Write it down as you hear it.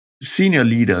senior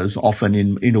leaders often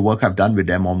in the work I've done with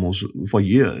them almost for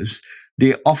years,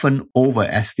 they often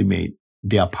overestimate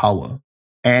their power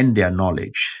and their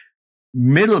knowledge.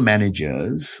 Middle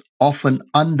managers often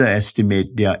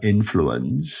underestimate their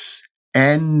influence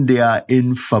and their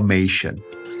information.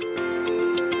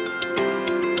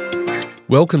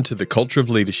 Welcome to the Culture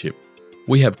of Leadership.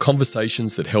 We have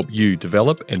conversations that help you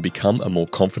develop and become a more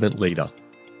confident leader.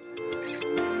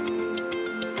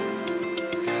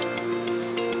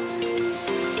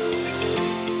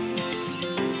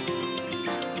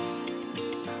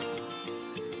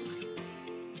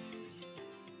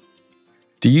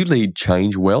 Do you lead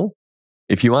change well?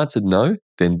 If you answered no,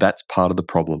 then that's part of the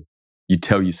problem. You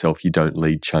tell yourself you don't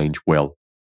lead change well.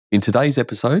 In today's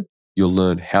episode, you'll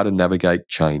learn how to navigate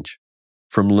change.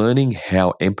 From learning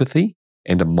how empathy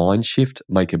and a mind shift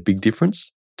make a big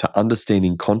difference, to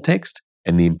understanding context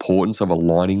and the importance of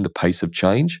aligning the pace of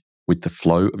change with the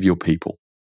flow of your people.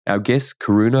 Our guest,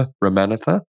 Karuna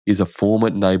Ramanathan, is a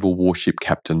former naval warship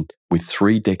captain with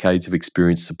 3 decades of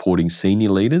experience supporting senior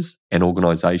leaders and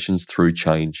organisations through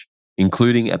change,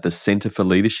 including at the Centre for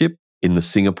Leadership in the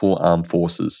Singapore Armed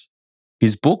Forces.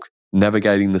 His book,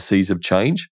 Navigating the Seas of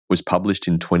Change, was published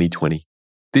in 2020.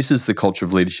 This is the Culture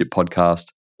of Leadership podcast.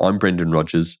 I'm Brendan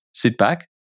Rogers. Sit back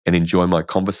and enjoy my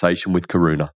conversation with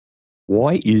Karuna.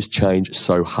 Why is change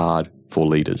so hard for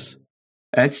leaders?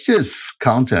 It's just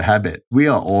counter habit. We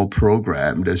are all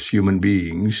programmed as human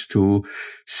beings to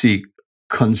seek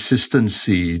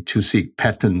consistency, to seek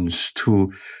patterns,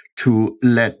 to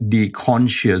let the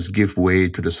conscious give way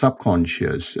to the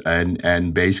subconscious.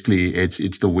 And basically it's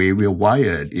the way we're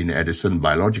wired at a certain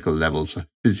biological levels,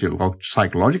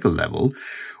 psychological level.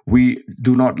 We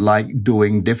do not like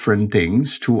doing different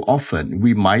things too often.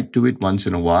 We might do it once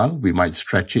in a while. We might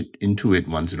stretch it into it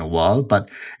once in a while. But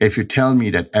if you tell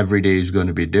me that every day is going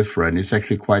to be different, it's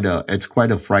actually quite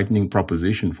a frightening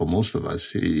proposition for most of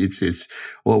us.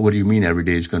 What do you mean every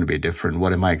day is going to be different?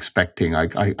 What am I expecting? I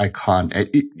can't,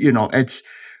 it's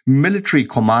military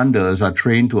commanders are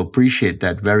trained to appreciate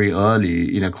that very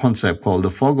early in a concept called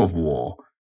the fog of war.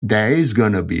 There is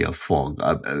going to be a fog.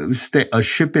 A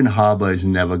ship in harbor is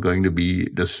never going to be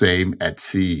the same at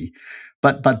sea.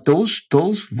 But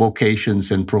those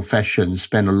vocations and professions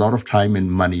spend a lot of time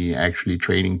and money actually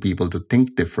training people to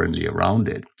think differently around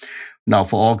it. Now,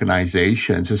 for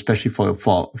organizations, especially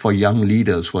for young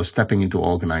leaders who are stepping into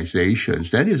organizations,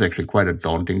 that is actually quite a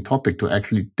daunting topic to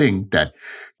actually think that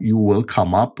you will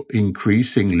come up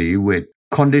increasingly with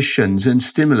conditions and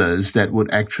stimulus that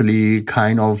would actually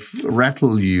kind of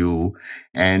rattle you.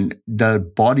 And the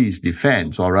body's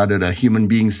defense, or rather the human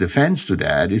being's defense to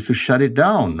that, is to shut it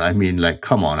down. I mean, like,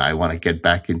 come on, I want to get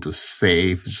back into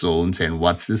safe zones. And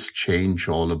what's this change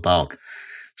all about?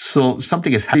 So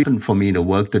something has happened for me in the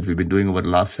work that we've been doing over the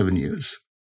last 7 years.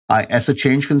 As a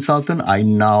change consultant, I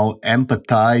now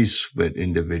empathize with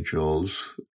individuals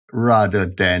rather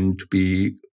than to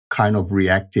be kind of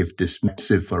reactive,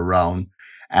 dismissive around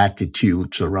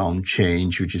attitudes around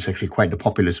change, which is actually quite the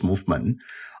populist movement.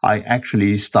 I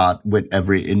actually start with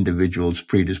every individual's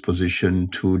predisposition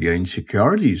to their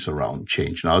insecurities around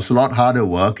change. Now, it's a lot harder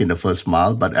work in the first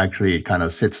mile, but actually it kind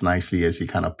of sits nicely as it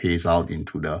kind of pays out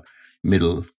into the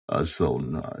middle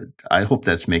zone. I hope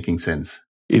that's making sense.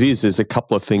 It is. There's a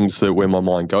couple of things that where my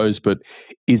mind goes, but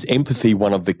is empathy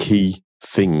one of the key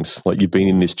things? Like, you've been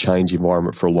in this change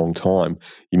environment for a long time.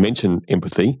 You mentioned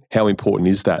empathy. How important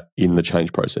is that in the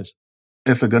change process?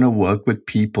 If we're going to work with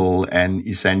people and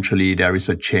essentially there is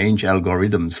a change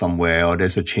algorithm somewhere or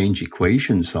there's a change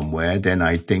equation somewhere, then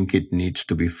I think it needs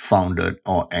to be founded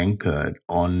or anchored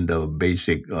on the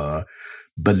basic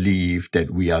belief that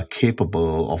we are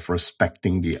capable of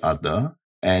respecting the other.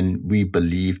 And we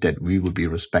believe that we will be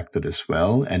respected as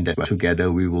well, and that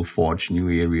together we will forge new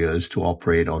areas to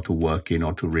operate or to work in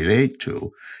or to relate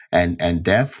to. And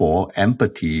therefore,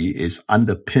 empathy is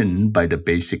underpinned by the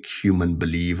basic human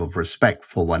belief of respect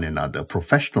for one another,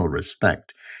 professional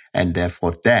respect. And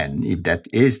therefore, then, if that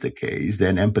is the case,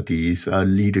 then empathy is a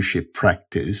leadership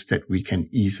practice that we can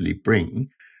easily bring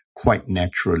quite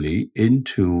naturally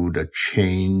into the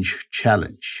change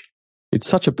challenge. It's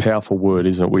such a powerful word,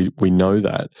 isn't it? We know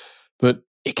that, but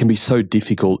it can be so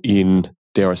difficult in,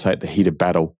 dare I say it, the heat of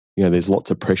battle. You know, there's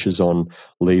lots of pressures on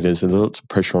leaders and there's lots of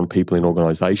pressure on people in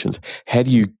organisations. How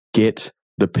do you get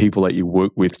the people that you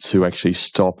work with to actually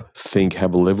stop, think,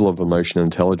 have a level of emotional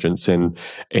intelligence and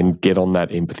get on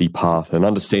that empathy path and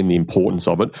understand the importance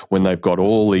of it when they've got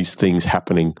all these things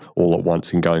happening all at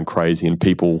once and going crazy and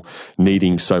people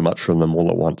needing so much from them all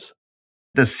at once?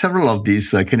 There's several of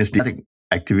these kinesthetic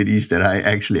activities that I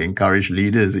actually encourage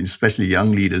leaders, especially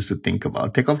young leaders, to think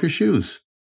about. Take off your shoes.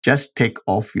 Just take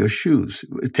off your shoes.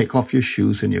 Take off your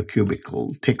shoes in your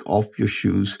cubicle. Take off your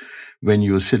shoes when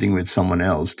you're sitting with someone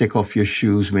else. Take off your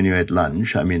shoes when you're at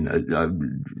lunch.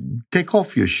 Take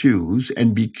off your shoes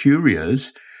and be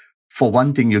curious. For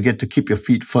one thing, you get to keep your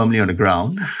feet firmly on the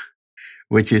ground,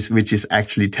 which is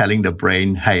actually telling the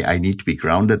brain, hey, I need to be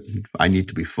grounded. I need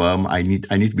to be firm. I need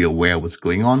to be aware of what's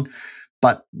going on.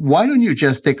 But why don't you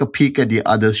just take a peek at the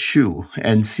other shoe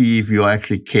and see if you're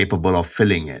actually capable of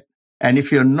filling it? And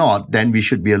if you're not, then we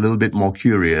should be a little bit more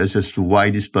curious as to why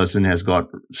this person has got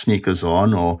sneakers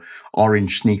on or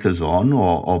orange sneakers on,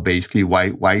 or basically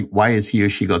why has he or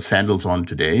she got sandals on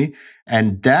today?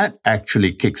 And that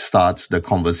actually kickstarts the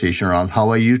conversation around how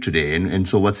are you today? And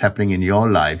so what's happening in your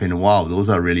life? And wow, those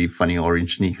are really funny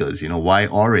orange sneakers. Why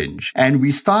orange? And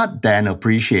we start then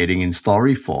appreciating in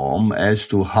story form as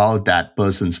to how that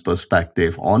person's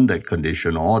perspective on that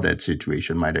condition or that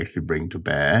situation might actually bring to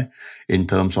bear in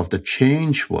terms of the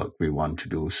change work we want to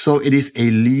do. So it is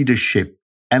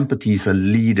empathy is a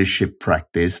leadership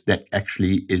practice that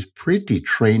actually is pretty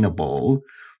trainable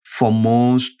for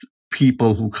most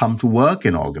people who come to work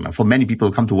for many people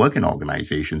who come to work in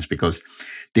organizations, because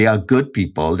they are good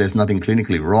people. There's nothing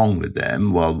clinically wrong with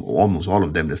them. Well, almost all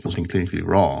of them, there's nothing clinically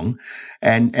wrong.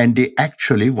 And they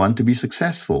actually want to be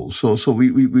successful. So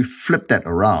we flip that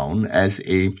around as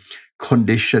a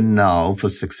condition now for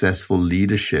successful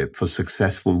leadership, for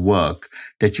successful work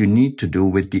that you need to do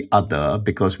with the other,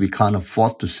 because we can't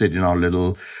afford to sit in our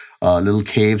little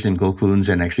caves and cocoons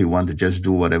and actually want to just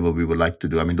do whatever we would like to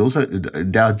do. I mean,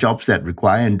 there are jobs that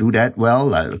require and do that well,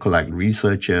 like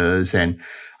researchers and,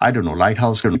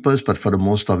 lighthouse keepers, but for the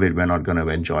most of it, we're not going to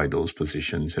enjoy those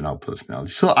positions in our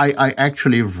personality. So I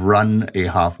actually run a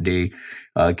half-day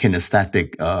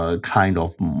kinesthetic kind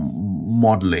of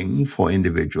modeling for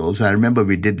individuals. And I remember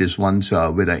we did this once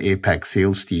with an APAC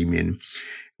sales team in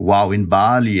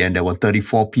Bali, and there were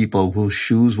 34 people whose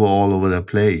shoes were all over the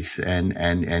place.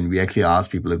 And we actually asked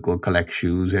people to go collect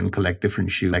shoes and collect different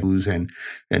shoes. And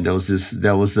I think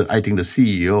the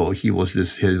CEO, he was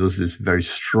this very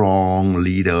strong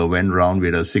leader, went around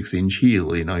with a 6-inch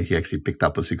heel. He actually picked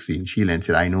up a 6-inch heel and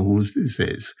said, I know whose this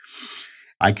is.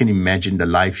 I can imagine the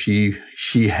life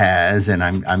she has, and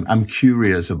I'm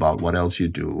curious about what else you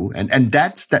do. And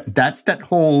that's that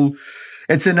whole,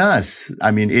 it's in us.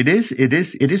 I mean, it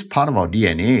is part of our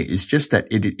DNA. It's just that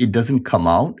it doesn't come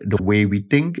out the way we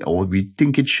think, or we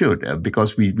think it should,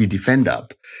 because we defend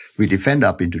up. We defend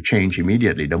up into change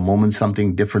immediately. The moment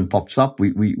something different pops up,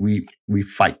 we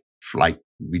fight, flight,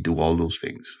 we do all those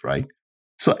things, right?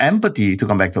 So empathy, to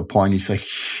come back to a point, is a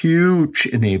huge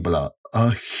enabler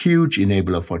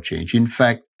for change. In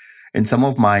fact, in some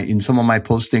of my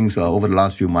postings over the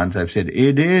last few months, I've said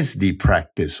it is the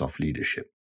practice of leadership.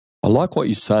 I like what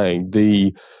you're saying.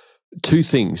 The two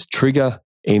things, trigger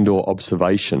and or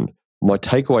observation. My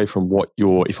takeaway from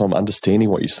if I'm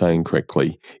understanding what you're saying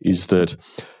correctly, is that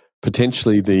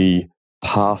potentially the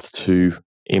path to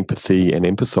empathy and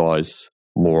empathize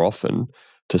more often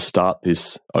to start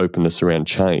this openness around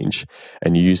change,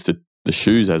 and you use the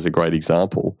shoes as a great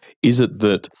example. Is it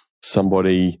that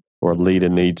somebody or a leader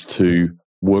needs to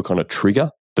work on a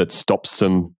trigger that stops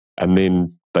them and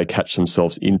then they catch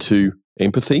themselves into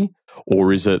empathy?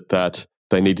 Or is it that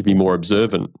they need to be more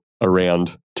observant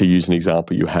around, to use an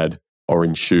example you had,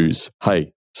 orange shoes?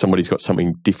 Hey, somebody's got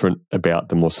something different about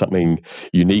them or something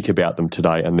unique about them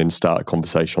today, and then start a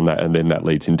conversation on that, and then that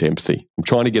leads into empathy. I'm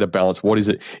trying to get a balance. What is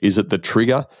it? Is it the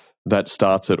trigger that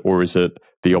starts it, or is it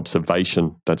the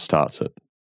observation that starts it?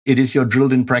 It is your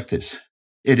drilled-in practice.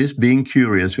 It is being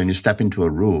curious when you step into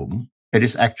a room. It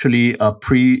is actually a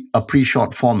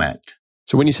pre-shot format.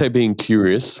 So when you say being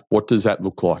curious, what does that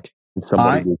look like? If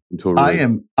somebody walks into a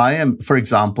room? I am, for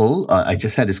example, I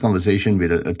just had this conversation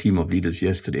with a team of leaders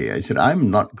yesterday. I said, I'm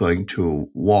not going to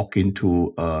walk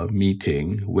into a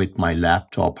meeting with my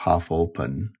laptop half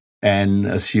open and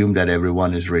assume that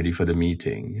everyone is ready for the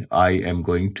meeting. I am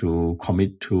going to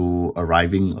commit to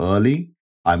arriving early.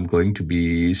 I'm going to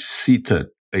be seated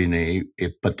in a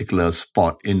particular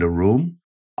spot in the room.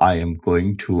 I am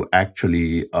going to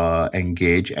actually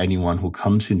engage anyone who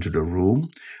comes into the room.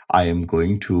 I am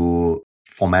going to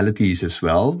formalities as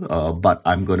well, but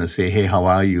I'm going to say, hey, how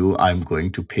are you? I'm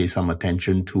going to pay some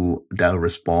attention to the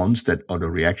response or the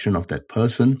reaction of that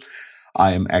person.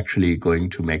 I am actually going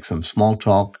to make some small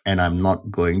talk, and I'm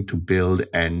not going to build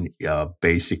and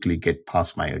basically get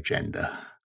past my agenda.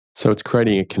 So it's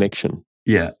creating a connection.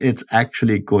 Yeah, it's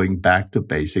actually going back to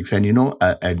basics. And,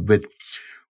 and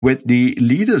with the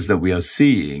leaders that we are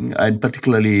seeing, and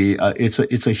particularly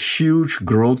it's a huge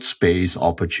growth space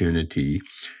opportunity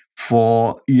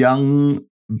for young,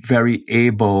 very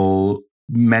able,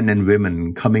 men and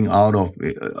women coming out of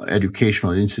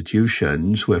educational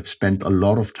institutions who have spent a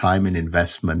lot of time and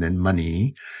investment and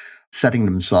money setting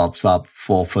themselves up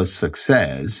for first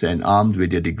success and armed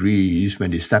with their degrees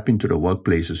when they step into the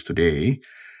workplaces today.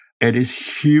 It is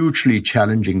hugely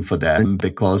challenging for them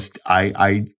because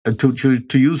to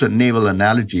use a naval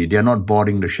analogy, they're not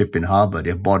boarding the ship in harbor,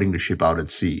 they're boarding the ship out at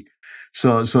sea.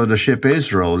 So the ship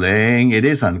is rolling, it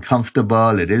is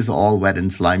uncomfortable, it is all wet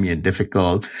and slimy and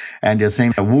difficult. And they're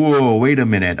saying, whoa, wait a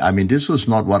minute. I mean, this was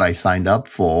not what I signed up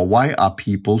for. Why are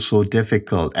people so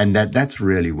difficult? And that's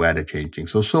really where they're changing.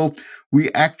 So we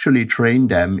actually train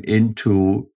them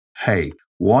into, hey,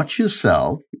 watch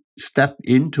yourself, step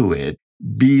into it,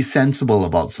 be sensible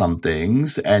about some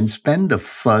things, and spend the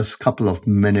first couple of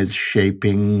minutes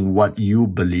shaping what you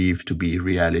believe to be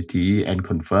reality and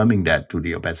confirming that to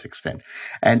your best extent.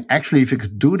 And actually, if you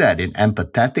could do that in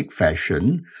empathetic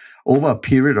fashion, over a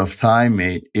period of time,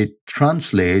 it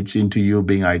translates into you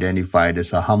being identified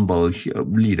as a humble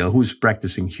leader who's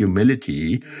practicing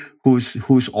humility,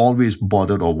 who's always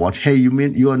bothered or watched. Hey, you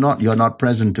mean you're not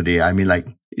present today? I mean, like,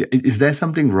 is there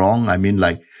something wrong? I mean,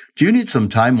 like, do you need some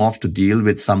time off to deal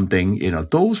with something?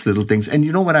 Those little things.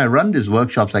 And when I run these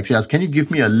workshops, actually ask, can you give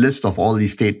me a list of all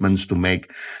these statements to make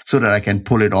so that I can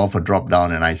pull it off or drop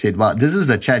down? And I said, well, this is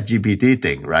the ChatGPT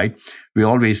thing, right? We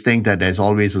always think that there's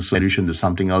always a solution to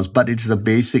something else, but it's the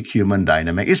basic human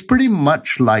dynamic. It's pretty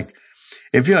much like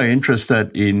if you're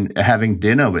interested in having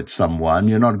dinner with someone,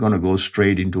 you're not going to go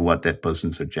straight into what that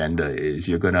person's agenda is.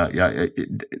 You're going to,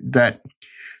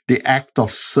 the act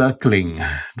of circling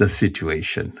the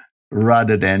situation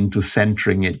rather than to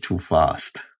centering it too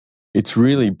fast. It's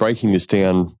really breaking this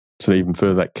down to even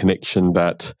further, that connection,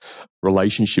 that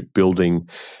relationship building,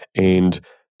 and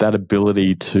that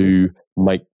ability to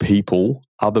make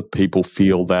other people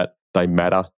feel that they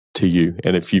matter to you.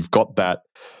 And if you've got that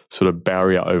sort of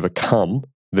barrier overcome,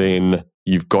 then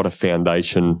you've got a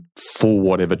foundation for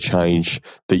whatever change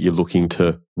that you're looking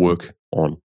to work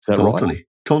on. Is that right?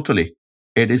 Totally.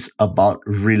 It is about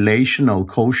relational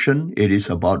quotient. It is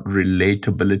about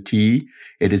relatability.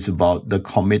 It is about the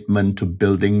commitment to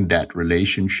building that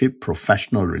relationship,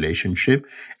 professional relationship.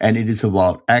 And it is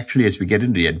about, actually, as we get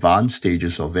into the advanced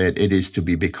stages of it, it is to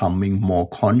be becoming more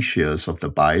conscious of the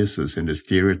biases and the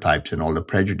stereotypes and all the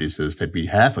prejudices that we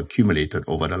have accumulated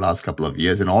over the last couple of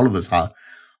years. And all of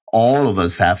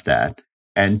us have that.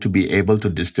 And to be able to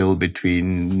distill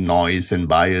between noise and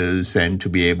bias and to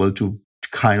be able to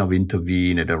kind of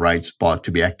intervene at the right spot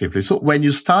to be active. So when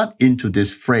you start into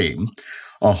this frame,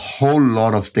 a whole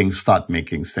lot of things start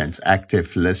making sense.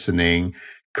 Active listening,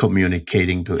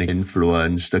 communicating to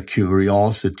influence, the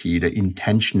curiosity, the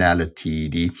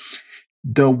intentionality,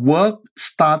 the work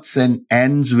starts and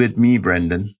ends with me,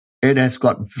 Brendan. It has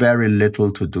got very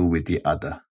little to do with the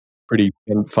other. Pretty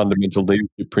fundamental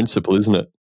leadership principle, isn't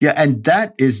it? Yeah, and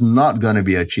that is not going to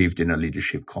be achieved in a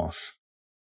leadership course.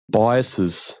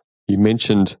 Biases. You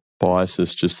mentioned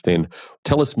biases just then.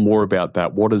 Tell us more about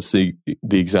that. What is the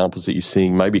examples that you're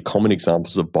seeing, maybe common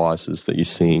examples of biases that you're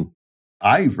seeing?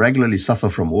 I regularly suffer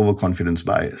from overconfidence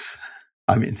bias.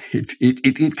 I mean,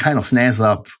 it kind of snares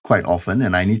up quite often,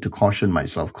 and I need to caution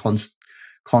myself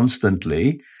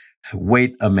constantly.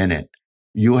 Wait a minute.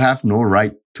 You have no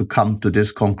right to come to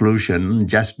this conclusion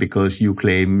just because you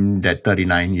claim that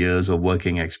 39 years of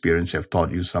working experience have taught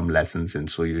you some lessons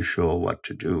and so you're sure what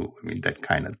to do. I mean, that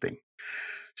kind of thing.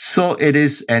 So it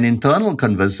is an internal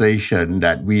conversation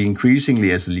that we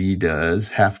increasingly as leaders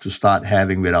have to start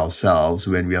having with ourselves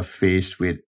when we are faced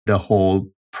with the whole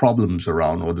problems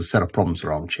around or the set of problems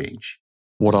around change.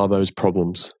 What are those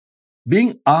problems?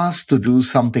 Being asked to do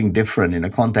something different in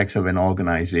the context of an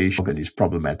organization is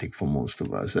problematic for most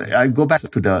of us. I go back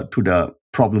to the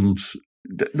problems.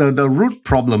 The root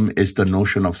problem is the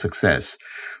notion of success.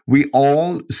 We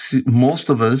all, most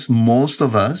of us,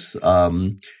 I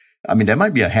mean, there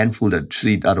might be a handful that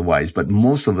see it otherwise, but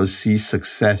most of us see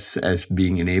success as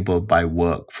being enabled by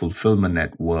work, fulfillment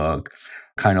at work,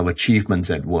 kind of achievements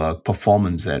at work,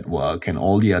 performance at work, and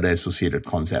all the other associated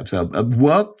concepts.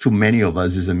 Work to many of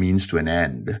us is a means to an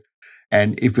end.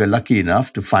 And if we're lucky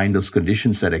enough to find those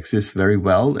conditions that exist very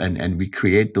well and we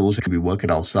create those and we work it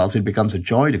ourselves, it becomes a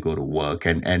joy to go to work.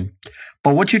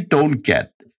 But what you don't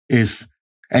get is,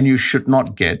 and you should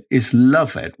not get, is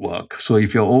love at work. So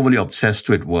if you're overly obsessed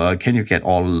with work and you get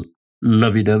all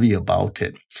lovey-dovey about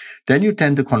it, then you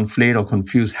tend to conflate or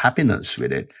confuse happiness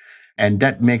with it. And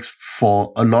that makes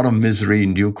for a lot of misery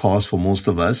in due course for most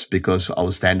of us because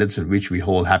our standards at which we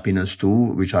hold happiness to,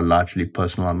 which are largely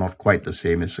personal, are not quite the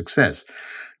same as success.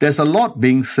 there's a lot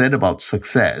being said about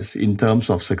success. In terms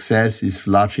of success is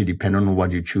largely dependent on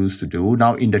what you choose to do.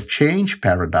 Now, in the change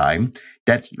paradigm,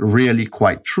 that's really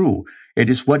quite true. It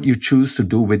is what you choose to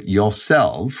do with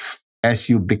yourself. As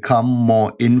you become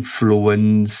more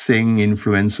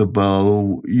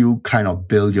influenceable, you kind of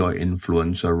build your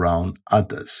influence around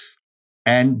others.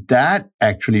 And that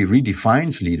actually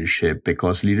redefines leadership,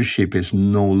 because leadership is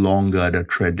no longer the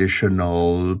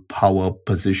traditional power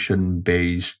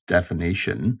position-based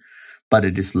definition, but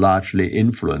it is largely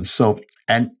influence. So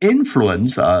an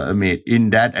influence, in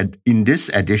this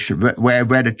edition, where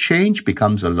the change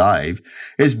becomes alive,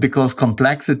 is because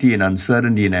complexity and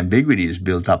uncertainty and ambiguity is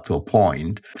built up to a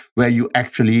point where you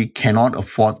actually cannot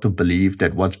afford to believe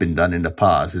that what's been done in the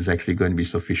past is actually going to be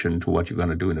sufficient to what you're going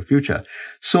to do in the future.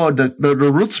 So the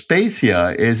root space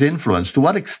here is influence. To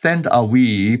what extent are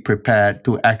we prepared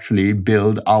to actually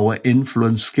build our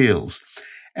influence skills?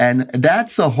 And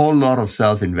that's a whole lot of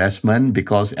self-investment,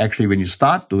 because actually when you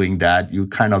start doing that, you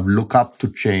kind of look up to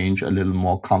change a little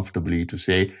more comfortably to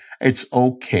say, it's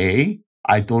okay.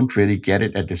 I don't really get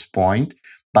it at this point,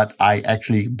 but I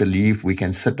actually believe we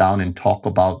can sit down and talk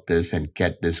about this and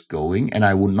get this going. And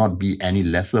I would not be any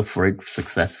lesser for it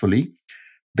successfully,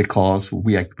 because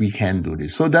we can do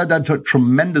this. So that are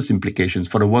tremendous implications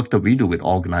for the work that we do with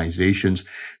organizations.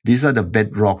 These are the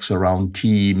bedrocks around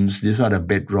teams. These are the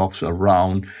bedrocks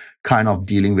around kind of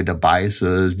dealing with the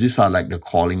biases. These are like the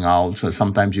calling out. So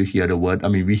sometimes you hear the word,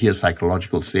 we hear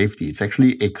psychological safety. It's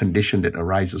actually a condition that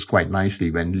arises quite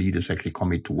nicely when leaders actually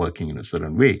commit to working in a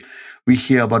certain way. We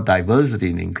hear about diversity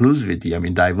and inclusivity.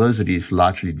 Diversity is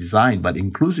largely design, but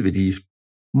inclusivity is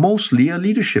mostly a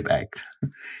leadership act.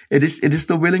 It is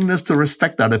the willingness to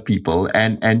respect other people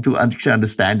and to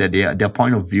understand that their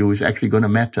point of view is actually going to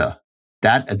matter.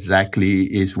 That exactly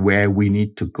is where we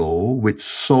need to go with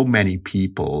so many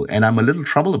people. And I'm a little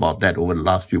troubled about that over the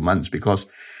last few months, because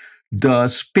the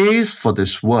space for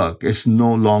this work is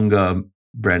no longer,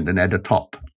 Brendan, at the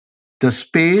top. The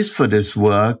space for this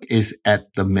work is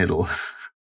at the middle.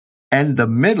 And the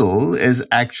middle is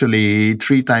actually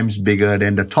 3 times bigger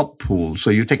than the top pool. So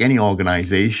you take any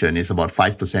organization, it's about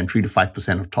 5%, 3 to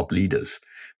 5% of top leaders,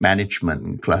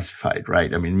 management classified,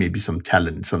 right? Maybe some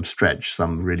talent, some stretch,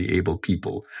 some really able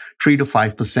people, 3 to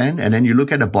 5%. And then you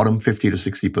look at the bottom 50 to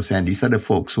 60%. These are the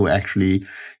folks who actually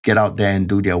get out there and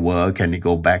do their work, and they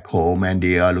go back home and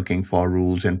they are looking for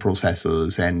rules and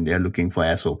processes, and they're looking for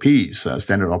SOPs,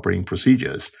 standard operating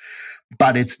procedures.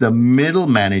 But it's the middle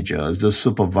managers, the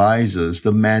supervisors,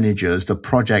 the managers, the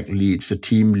project leads, the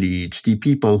team leads, the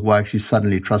people who actually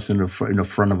suddenly trust in the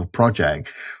front of a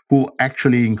project, who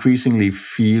actually increasingly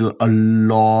feel a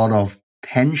lot of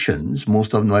tensions,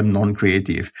 most of them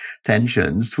non-creative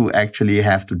tensions, who actually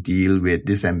have to deal with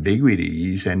these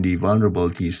ambiguities and the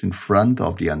vulnerabilities in front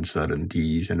of the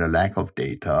uncertainties and the lack of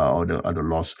data or the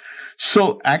loss.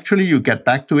 So actually you get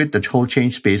back to it, the whole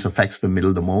change space affects the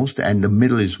middle the most, and the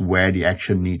middle is where the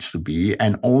action needs to be.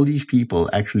 And all these people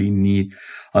actually need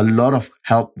a lot of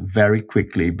help very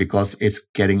quickly, because it's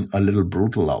getting a little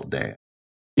brutal out there.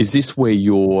 Is this where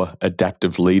your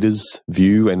adaptive leaders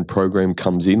view and program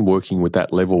comes in, working with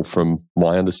that level? From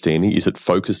my understanding, is it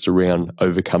focused around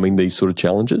overcoming these sort of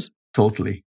challenges?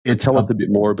 Totally. Tell us a bit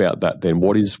more about that then.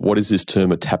 What is this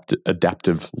term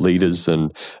adaptive leaders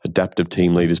and adaptive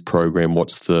team leaders program?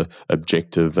 What's the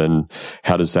objective, and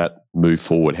how does that move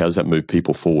forward? How does that move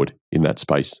people forward in that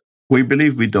space? We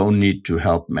believe we don't need to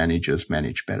help managers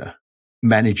manage better.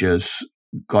 Managers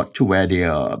got to where they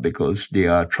are because they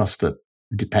are trusted,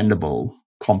 dependable,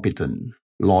 competent,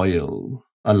 loyal,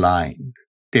 aligned.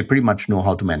 They pretty much know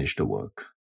how to manage the work.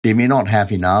 They may not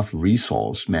have enough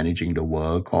resource managing the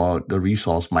work, or the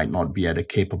resource might not be at a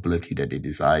capability that they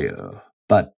desire.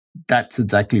 But that's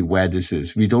exactly where this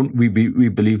is. We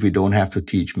believe we don't have to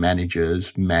teach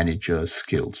managers manager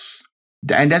skills.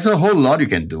 And there's a whole lot you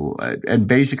can do. And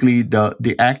basically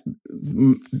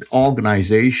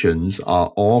organizations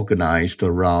are organized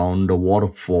around the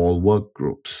waterfall work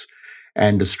groups.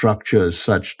 And the structure is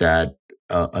such that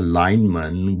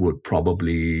alignment would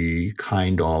probably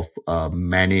kind of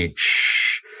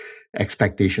manage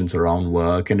expectations around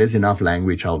work. And there's enough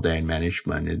language out there in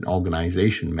management and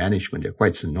organization management. They're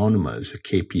quite synonymous.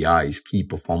 KPIs, key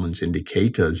performance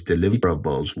indicators,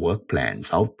 deliverables, work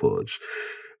plans, outputs.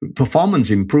 Performance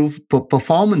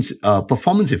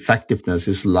effectiveness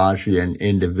is largely an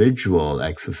individual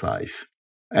exercise.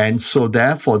 And so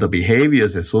therefore, the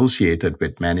behaviors associated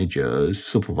with managers,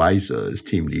 supervisors,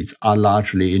 team leads are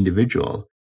largely individual.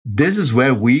 This is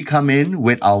where we come in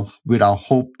with our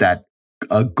hope that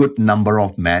a good number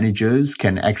of managers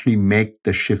can actually make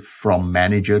the shift from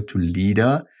manager to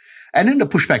leader And then the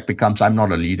pushback becomes, I'm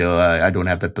not a leader. I don't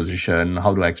have that position.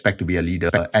 How do I expect to be a leader?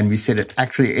 And we say that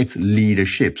actually it's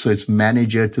leadership. So it's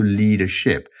manager to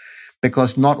leadership.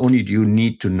 Because not only do you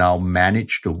need to now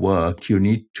manage the work, you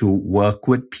need to work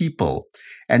with people.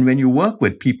 And when you work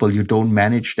with people, you don't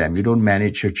manage them. You don't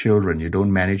manage your children. You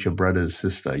don't manage your brother or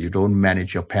sister. You don't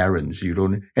manage your parents.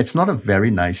 It's not a very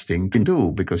nice thing to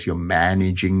do because you're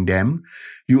managing them.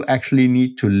 You actually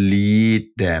need to lead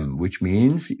them, which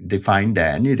means define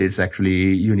then it is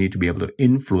actually, you need to be able to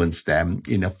influence them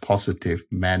in a positive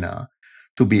manner,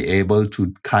 to be able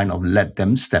to kind of let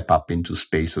them step up into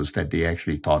spaces that they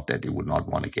actually thought that they would not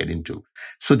want to get into.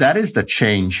 So that is the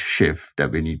change shift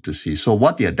that we need to see. So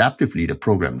what the Adaptive Leader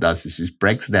Program does is it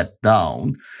breaks that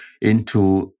down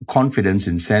into confidence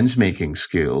in sense-making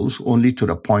skills only to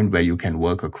the point where you can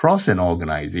work across an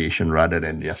organization rather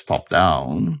than just top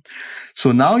down.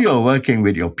 So now you're working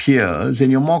with your peers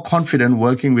and you're more confident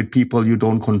working with people you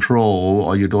don't control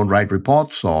or you don't write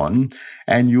reports on.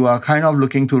 And you are kind of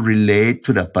looking to relate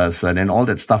to the person and all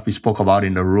that stuff we spoke about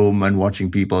in the room and watching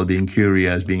people, being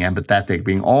curious, being empathetic,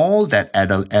 being all that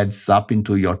adds up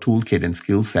into your toolkit and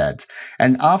skill sets.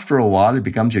 And after a while, it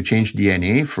becomes your change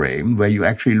DNA frame where you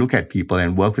actually look at people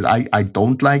and work with, I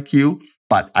don't like you,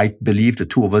 but I believe the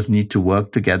two of us need to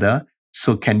work together.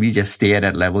 So can we just stay at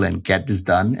that level and get this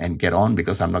done and get on?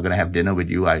 Because I'm not going to have dinner with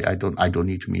you. I don't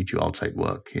need to meet you outside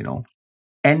work,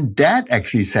 And that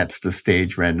actually sets the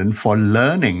stage, Brandon, for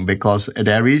learning, because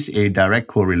there is a direct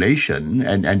correlation,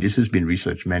 and this has been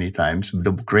researched many times.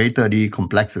 The greater the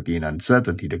complexity and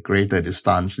uncertainty, the greater the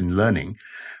stance in learning,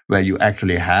 where you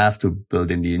actually have to build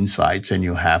in the insights and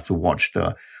you have to watch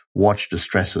the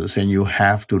stresses, and you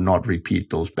have to not repeat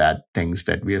those bad things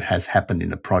that has happened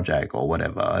in a project or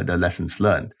whatever, the lessons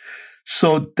learned.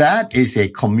 So that is a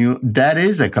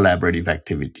collaborative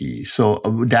activity. So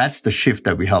that's the shift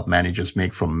that we help managers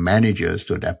make from managers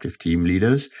to adaptive team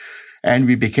leaders. And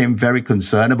we became very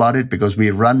concerned about it because we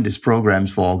run these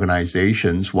programs for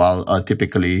organizations while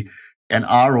typically an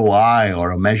ROI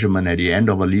or a measurement at the end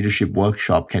of a leadership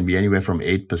workshop can be anywhere from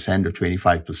 8% to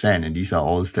 25%. And these are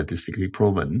all statistically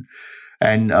proven.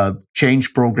 And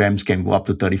change programs can go up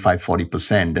to 35,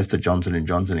 40%. That's the Johnson &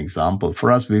 Johnson example.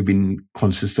 For us, we've been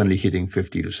consistently hitting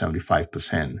 50 to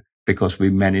 75% because we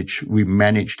manage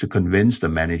to convince the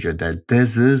manager that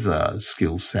this is a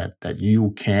skill set that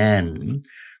you can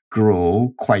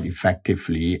grow quite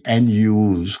effectively and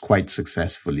use quite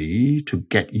successfully to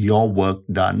get your work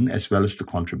done as well as to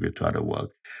contribute to other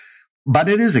work. But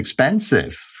it is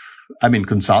expensive. I mean,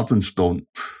 consultants don't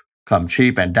come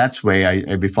cheap. And that's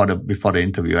where before the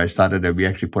interview, I started that we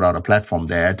actually put out a platform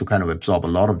there to kind of absorb a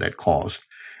lot of that cost.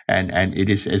 And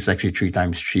it's actually 3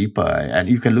 times cheaper. And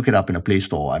you can look it up in a Play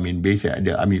Store.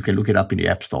 You can look it up in the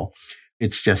App Store.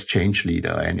 It's just Change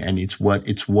Leader, and it's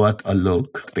worth a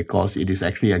look because it is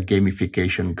actually a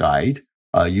gamification guide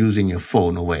using your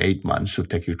phone over 8 months to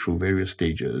take you through various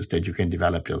stages that you can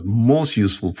develop. Most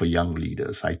useful for young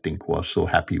leaders, I think, who are so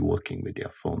happy working with their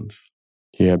phones.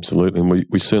 Yeah, absolutely. And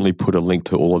we certainly put a link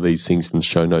to all of these things in the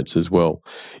show notes as well.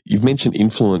 You've mentioned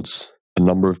influence a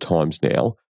number of times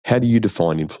now. How do you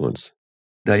define influence?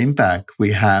 The impact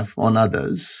we have on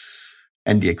others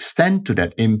and the extent to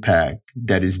that impact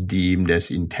that is deemed as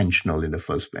intentional in the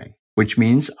first place, which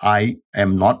means I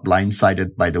am not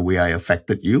blindsided by the way I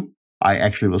affected you. I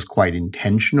actually was quite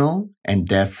intentional, and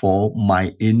therefore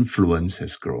my influence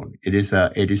has grown. It is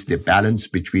the balance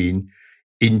between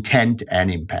intent and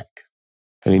impact.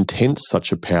 And intent's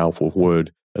such a powerful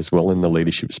word as well in the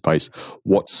leadership space.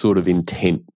 What sort of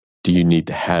intent do you need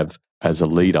to have as a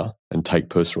leader and take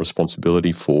personal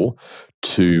responsibility for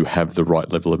to have the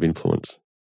right level of influence?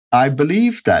 I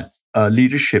believe that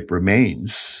leadership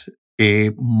remains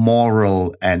a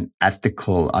moral and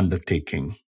ethical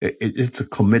undertaking. It's a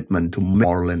commitment to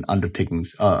moral and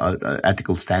undertakings,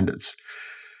 ethical standards.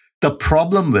 The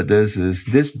problem with this is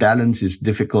this balance is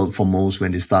difficult for most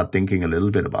when they start thinking a little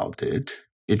bit about it.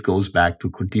 It goes back to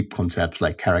deep concepts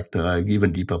like character,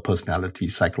 even deeper personality,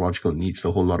 psychological needs,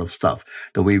 a whole lot of stuff.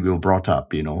 The way we were brought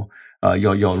up, your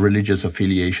religious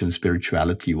affiliation,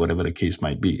 spirituality, whatever the case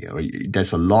might be.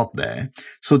 There's a lot there.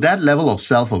 So that level of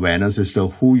self-awareness as to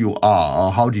who you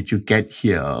are, how did you get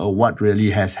here, what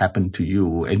really has happened to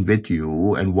you and with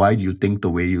you, and why do you think the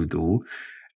way you do?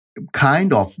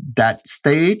 Kind of that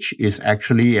stage is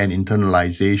actually an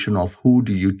internalization of who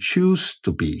do you choose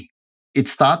to be. It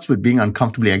starts with being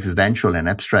uncomfortably existential and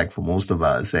abstract for most of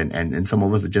us, and some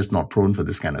of us are just not prone for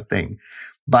this kind of thing.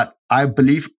 But I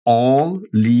believe all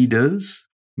leaders,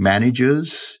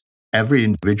 managers, every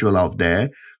individual out there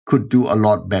could do a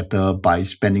lot better by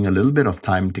spending a little bit of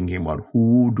time thinking about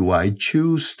who do I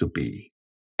choose to be?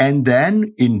 And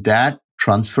then in that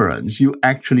transference, you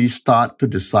actually start to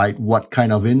decide what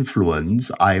kind of influence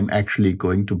I am actually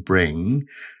going to bring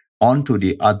onto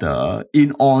the other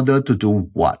in order to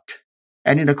do what.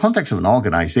 And in the context of an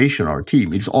organization or a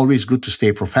team, it's always good to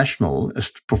stay professional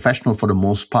for the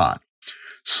most part,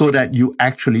 so that you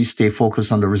actually stay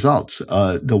focused on the results.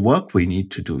 The work we need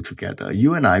to do together.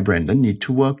 You and I, Brendan, need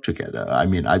to work together. I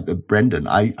mean, Brendan,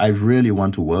 I really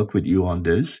want to work with you on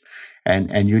this.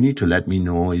 And you need to let me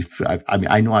know if,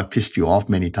 I know I've pissed you off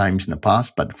many times in the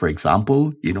past, but for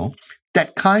example,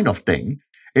 that kind of thing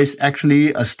is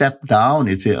actually a step down.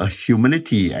 It's a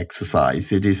humility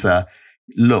exercise. It is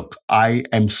look, I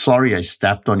am sorry I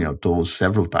stepped on your toes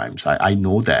several times. I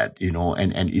know that,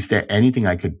 and is there anything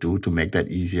I could do to make that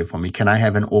easier for me? Can I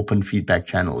have an open feedback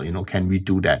channel? Can we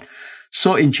do that?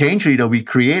 So in Change Leader, we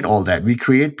create all that. We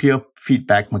create peer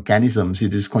feedback mechanisms.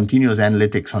 It is continuous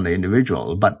analytics on the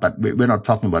individual, but we're not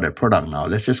talking about a product now.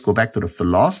 Let's just go back to the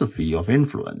philosophy of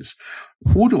influence.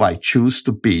 Who do I choose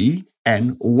to be,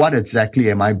 and what exactly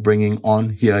am I bringing on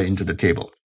here into the table?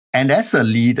 And as a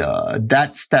leader,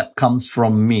 that step comes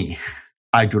from me.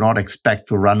 I do not expect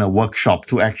to run a workshop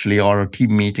or a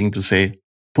team meeting to say,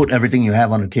 put everything you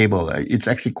have on the table. It's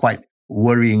actually quite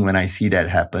worrying when I see that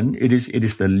happen. It is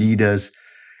the leader's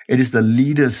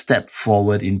step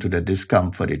forward into the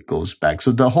discomfort. It goes back.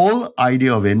 So the whole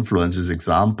idea of influence is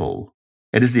example.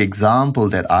 It is the example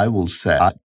that I will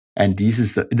set. And this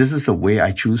is the way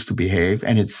I choose to behave.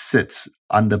 And it sits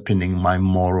underpinning my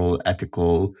moral,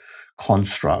 ethical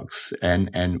constructs.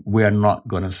 And we are not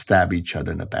going to stab each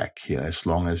other in the back here as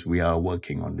long as we are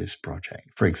working on this project,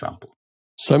 for example.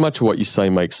 So much of what you say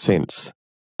makes sense.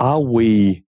 Are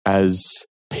we, as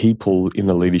people in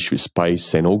the leadership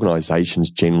space and organizations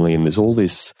generally, and there's all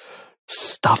this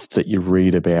stuff that you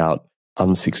read about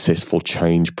unsuccessful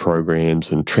change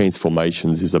programs and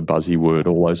transformations is a buzzy word,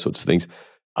 all those sorts of things.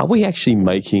 Are we actually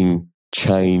making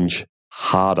change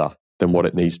harder than what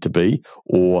it needs to be?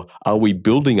 Or are we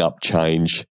building up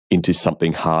change into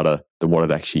something harder than what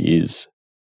it actually is?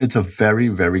 It's a very,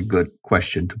 very good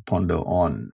question to ponder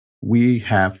on. We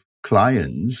have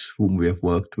clients whom we have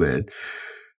worked with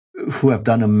who have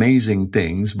done amazing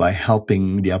things by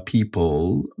helping their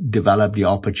people develop the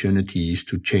opportunities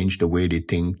to change the way they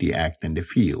think, they act, and they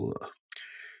feel.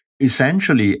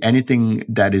 Essentially, anything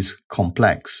that is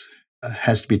complex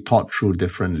has to be taught through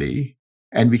differently,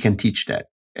 and we can teach that.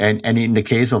 And in the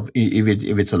case of,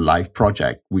 if it's a live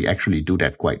project, we actually do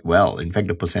that quite well. In fact,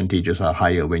 the percentages are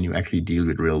higher when you actually deal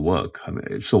with real work.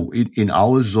 So in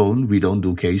our zone, we don't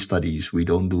do case studies. We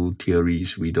don't do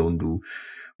theories. We don't do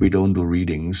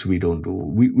readings.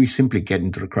 We simply get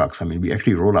into the crux. We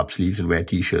actually roll up sleeves and wear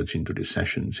t-shirts into the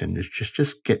sessions, and it's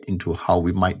just get into how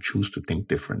we might choose to think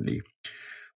differently.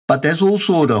 But there's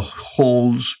also the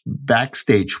whole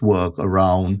backstage work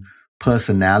around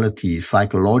personality,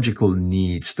 psychological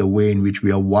needs, the way in which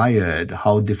we are wired,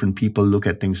 how different people look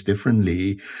at things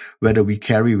differently, whether we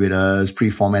carry with us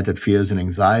pre-formatted fears and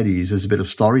anxieties. There's a bit of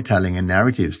storytelling and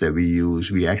narratives that we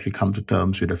use. We actually come to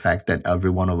terms with the fact that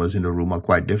every one of us in the room are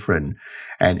quite different.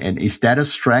 And is that a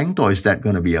strength, or is that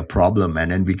going to be a problem? And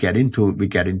then we get into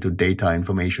data,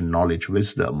 information, knowledge,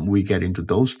 wisdom. We get into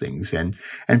those things. And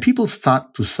people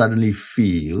start to suddenly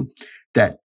feel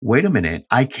that, wait a minute,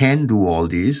 I can do all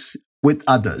this with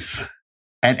others,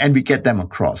 and we get them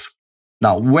across.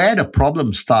 Now, where the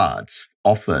problem starts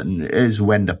often is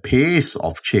when the pace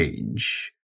of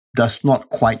change does not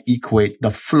quite equate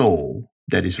the flow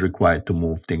that is required to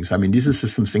move things. This is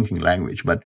systems thinking language,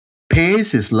 but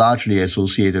pace is largely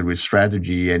associated with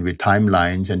strategy and with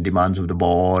timelines and demands of the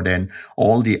board and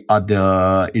all the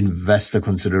other investor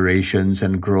considerations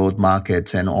and growth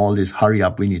markets and all this hurry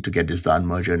up, we need to get this done,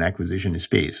 merger and acquisition is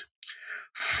pace.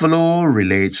 Flow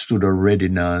relates to the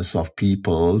readiness of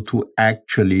people to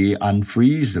actually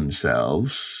unfreeze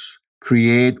themselves,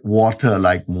 create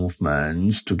water-like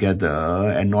movements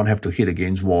together and not have to hit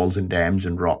against walls and dams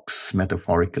and rocks,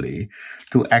 metaphorically,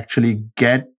 to actually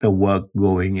get the work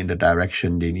going in the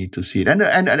direction they need to see it. And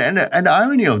the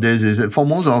irony of this is that for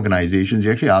most organizations,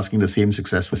 you're actually asking the same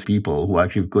successful people who are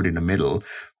actually good in the middle,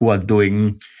 who are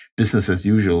doing business as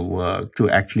usual work, to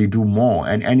actually do more.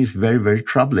 And it's very, very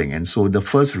troubling. And so the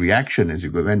first reaction as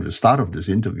you go into the start of this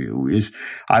interview is,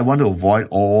 I want to avoid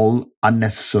all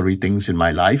unnecessary things in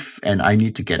my life, and I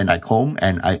need to get back home.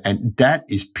 And that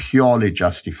is purely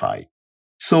justified.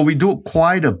 So we do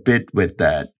quite a bit with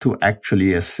that to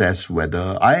actually assess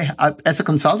whether I as a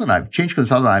consultant, change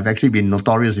consultant, I've actually been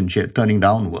notorious in turning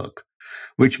down work.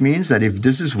 which means that if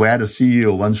this is where the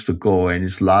CEO wants to go and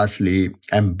it's largely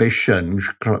ambition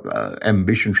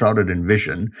shrouded in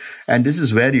vision, and this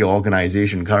is where the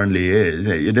organization currently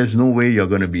is, there's no way you're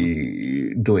going to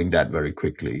be doing that very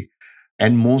quickly.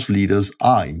 And most leaders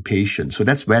are impatient. So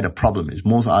that's where the problem is.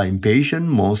 Most are impatient.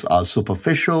 Most are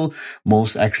superficial.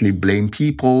 Most actually blame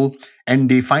people. And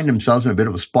they find themselves in a bit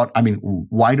of a spot. I mean,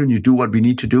 why don't you do what we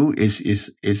need to do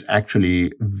is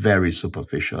actually very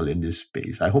superficial in this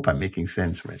space. I hope I'm making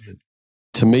sense, Brendan.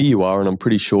 To me, you are, and I'm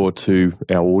pretty sure to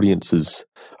our audiences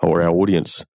or our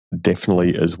audience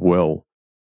definitely as well.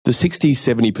 The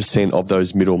 60-70% of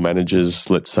those middle managers,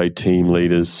 let's say team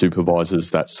leaders, supervisors,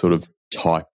 that sort of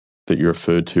type that you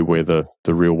referred to where the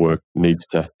real work needs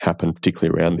to happen,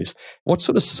 particularly around this. What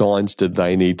sort of signs do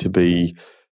they need to be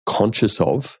conscious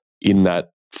of in that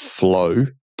flow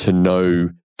to know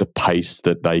the pace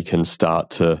that they can start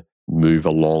to move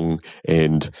along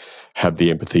and have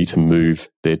the empathy to move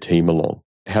their team along?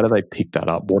 How do they pick that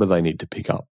up? What do they need to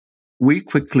pick up? We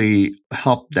quickly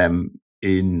help them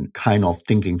in kind of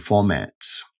thinking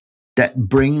formats that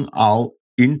bring out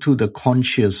into the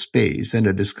conscious space and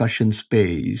the discussion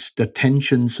space, the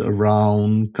tensions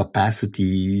around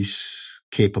capacities,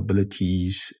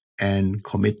 capabilities, and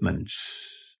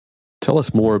commitments. Tell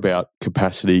us more about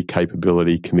capacity,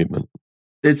 capability, commitment.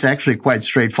 It's actually quite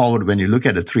straightforward when you look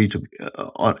at the three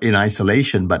in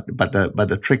isolation, but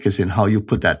the trick is in how you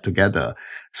put that together.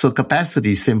 So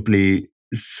capacity simply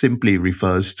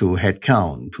refers to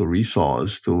headcount, to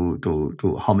resource,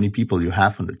 to how many people you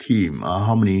have on the team,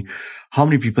 how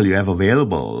many people you have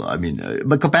available. I mean,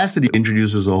 but capacity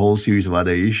introduces a whole series of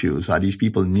other issues. Are these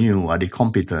people new? Are they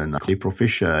competent? Are they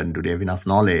proficient? Do they have enough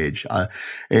knowledge?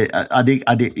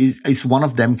 Is one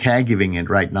of them caregiving it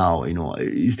right now? You know,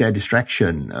 is there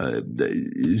distraction?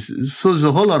 So there's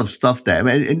a whole lot of stuff there.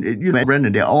 And you know,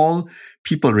 Brendan, they're all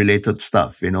people related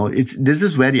stuff. You know, this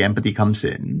is where the empathy comes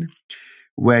in,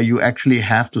 where you actually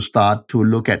have to start to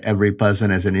look at every person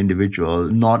as an individual,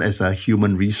 not as a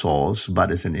human resource,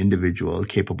 but as an individual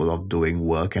capable of doing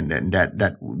work, and then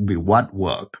that would be what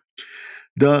work.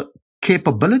 The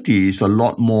capability is a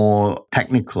lot more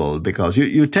technical because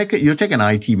you take an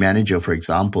IT manager, for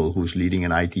example, who's leading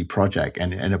an IT project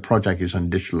and a project is on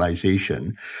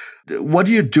digitalization. What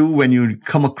do you do when you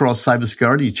come across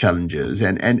cybersecurity challenges?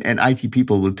 And IT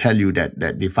people will tell you that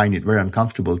they find it very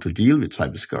uncomfortable to deal with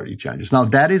cybersecurity challenges. Now,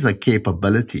 that is a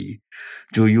capability.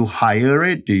 Do you hire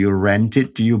it? Do you rent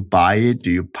it? Do you buy it?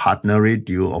 Do you partner it?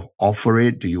 Do you offer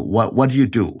it? What do you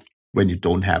do when you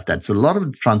don't have that? So a lot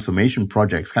of transformation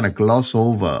projects kind of gloss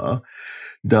over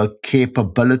the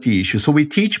capability issue. So we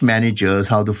teach managers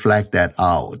how to flag that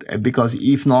out, because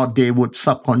if not, they would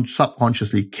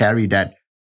subconsciously carry that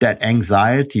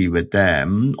anxiety with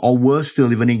them, or worse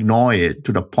still, even ignore it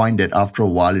to the point that after a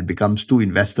while it becomes too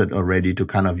invested already to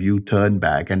kind of U-turn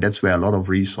back. And that's where a lot of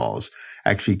resource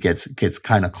actually gets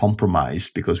kind of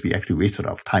compromised, because we actually wasted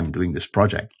our time doing this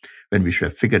project when we should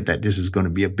have figured that this is going to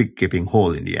be a big gaping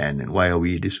hole in the end. And why are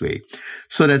we this way?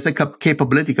 So there's a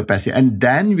capability capacity. And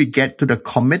then we get to the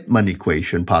commitment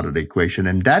equation, part of the equation.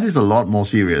 And that is a lot more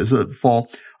serious. For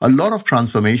a lot of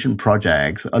transformation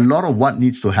projects, a lot of what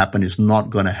needs to happen is not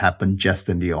going to happen just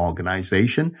in the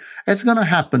organization. It's going to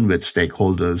happen with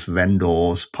stakeholders,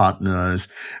 vendors, partners,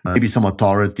 maybe some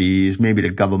authorities, maybe the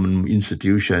government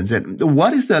institutions. And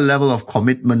what is the level of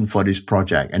commitment for this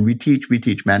project? And we teach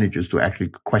managers to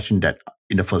actually question that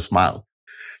in the first mile.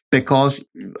 Because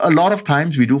a lot of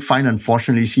times we do find,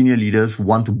 unfortunately, senior leaders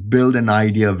want to build an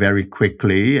idea very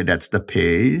quickly. That's the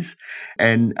pace.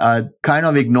 And kind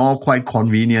of ignore quite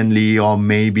conveniently, or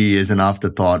maybe as an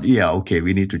afterthought, yeah, okay,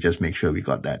 we need to just make sure we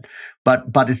got that. But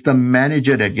it's the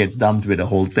manager that gets dumped with the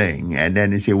whole thing. And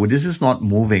then they say, well, this is not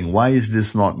moving. Why is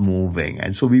this not moving?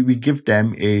 And so we give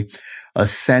them a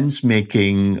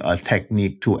sense-making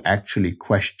technique to actually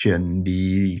question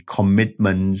the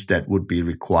commitments that would be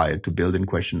required to build and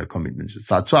question the commitments.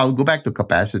 So I'll go back to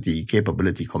capacity,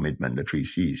 capability, commitment, the 3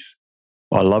 C's.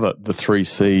 I love it, the 3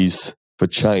 C's for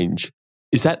change.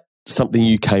 Is that something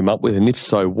you came up with? And if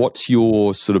so, what's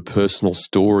your sort of personal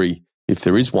story, if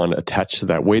there is one, attached to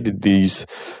that? Where did these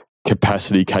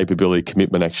capacity, capability,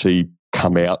 commitment actually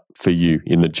come out for you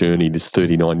in the journey, this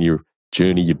 39-year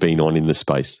journey you've been on in the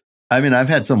space? I mean, I've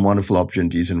had some wonderful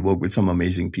opportunities and worked with some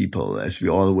amazing people, as we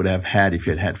all would have had if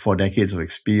you had 4 decades of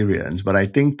experience. But I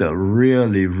think the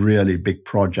really, really big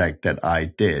project that I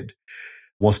did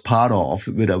was part of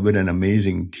with an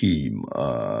amazing team,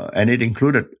 and it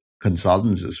included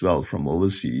consultants as well from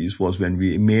overseas, was when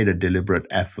we made a deliberate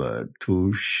effort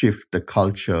to shift the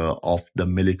culture of the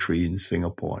military in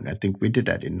Singapore. And I think we did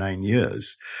that in 9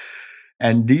 years.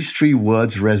 And these three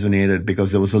words resonated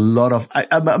because there was a lot of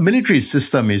a military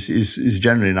system is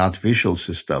generally an artificial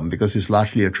system because it's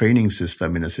largely a training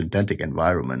system in a synthetic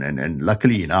environment. And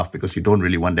luckily enough, because you don't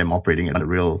really want them operating in a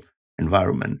real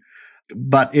environment.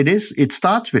 But it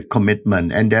starts with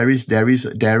commitment, and there is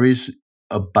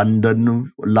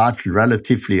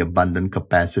relatively abundant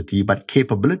capacity, but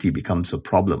capability becomes a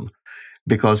problem.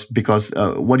 Because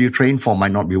what you train for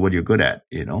might not be what you're good at,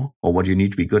 or what you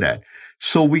need to be good at.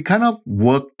 So we kind of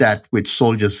worked that with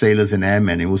soldiers, sailors, and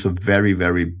airmen. It was a very,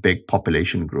 very big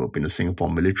population group in the Singapore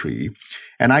military.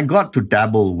 And I got to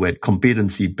dabble with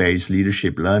competency-based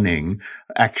leadership learning,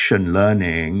 action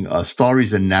learning,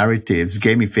 stories and narratives,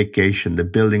 gamification, the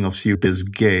building of serious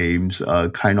games,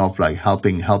 kind of like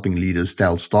helping leaders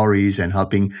tell stories and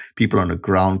helping people on the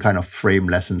ground kind of frame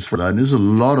lessons for learning. There's a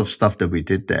lot of stuff that we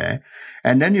did there.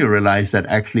 And then you realize that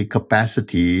actually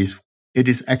it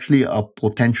is actually a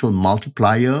potential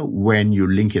multiplier when you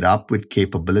link it up with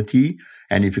capability.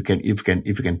 And if you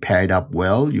can pair it up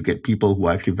well, you get people who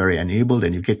are actually very enabled,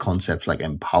 and you get concepts like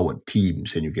empowered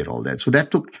teams, and you get all that. So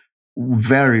that took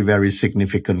very, very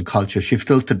significant culture shift.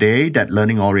 Till today, that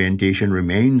learning orientation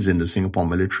remains in the Singapore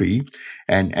military,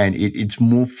 and it's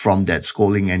moved from that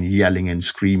scolding and yelling and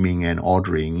screaming and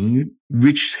ordering,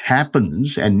 which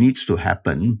happens and needs to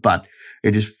happen, but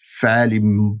it is fairly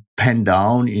penned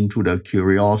down into the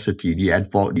curiosity,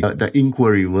 the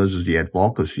inquiry versus the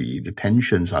advocacy. The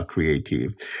tensions are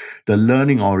creative. The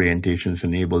learning orientations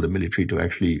enable the military to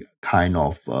actually kind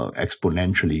of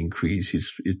exponentially increase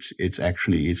its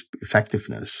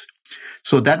effectiveness.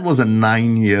 So that was a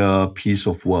 9-year piece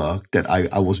of work that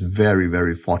I was very,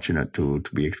 very fortunate to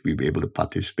be able to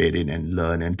participate in and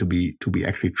learn, and to be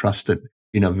actually trusted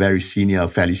in a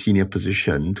fairly senior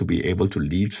position to be able to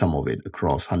lead some of it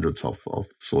across hundreds of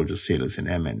soldiers, sailors, and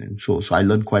airmen. And so I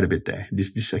learned quite a bit there.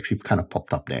 This actually kind of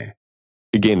popped up there.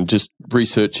 Again, just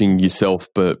researching yourself,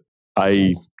 but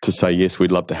to say, yes,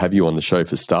 we'd love to have you on the show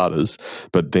for starters,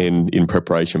 but then in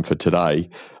preparation for today,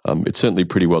 it's certainly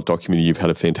pretty well documented. You've had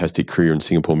a fantastic career in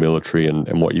Singapore military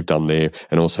and what you've done there,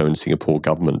 and also in Singapore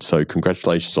government. So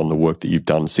congratulations on the work that you've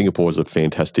done. Singapore is a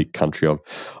fantastic country.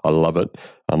 I love it.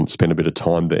 Spent a bit of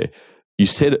time there. You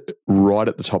said right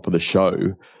at the top of the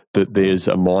show that there's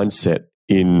a mindset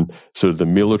in sort of the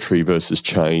military versus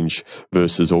change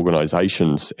versus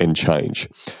organisations and change.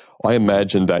 I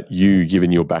imagine that you,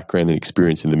 given your background and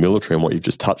experience in the military and what you've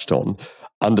just touched on,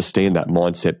 understand that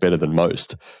mindset better than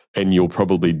most. And you're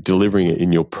probably delivering it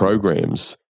in your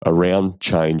programs around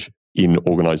change in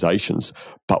organisations.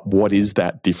 But what is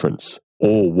that difference?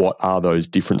 Or what are those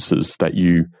differences that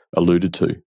you alluded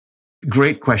to?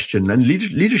 Great question. And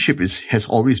leadership has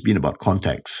always been about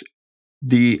context.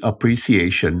 The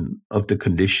appreciation of the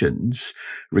conditions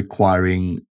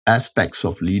requiring aspects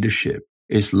of leadership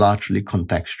is largely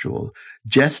contextual,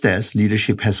 just as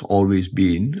leadership has always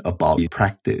been about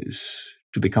practice.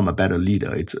 To become a better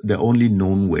leader, it's the only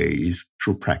known way is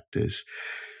through practice.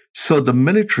 So the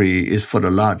military is, for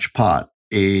the large part,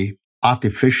 a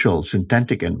artificial,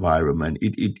 synthetic environment.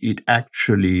 It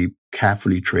actually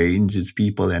carefully trains its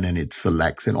people, and then it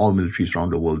selects, and all militaries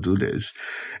around the world do this.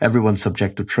 Everyone's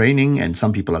subject to training, and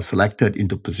some people are selected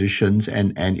into positions,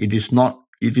 and it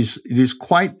is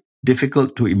quite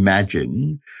difficult to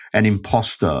imagine an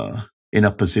imposter in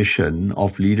a position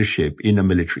of leadership in the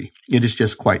military. It is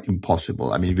just quite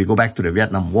impossible. I mean, if we go back to the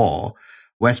Vietnam War,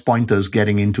 West Pointers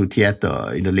getting into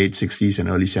theater in the late 60s and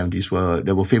early 70s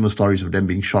there were famous stories of them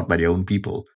being shot by their own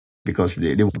people because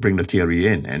they would bring the theory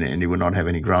in and they would not have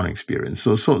any ground experience.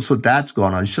 So that's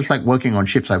gone on. It's just like working on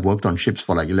ships. I've worked on ships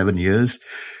for like 11 years.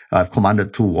 I've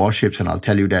commanded 2 warships, and I'll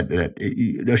tell you that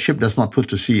the ship does not put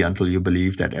to sea until you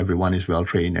believe that everyone is well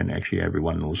trained and actually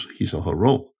everyone knows his or her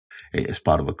role as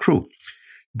part of a crew.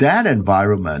 That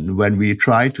environment, when we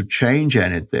try to change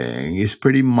anything, is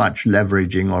pretty much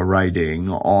leveraging or riding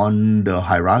on the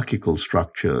hierarchical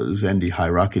structures and the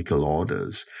hierarchical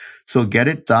orders. So get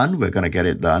it done, we're going to get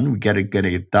it done. We get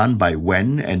it done by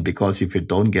when, and because if you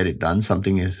don't get it done,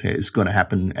 something is going to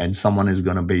happen and someone is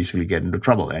going to basically get into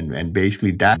trouble. And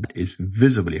basically that is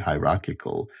visibly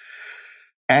hierarchical.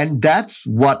 And that's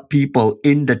what people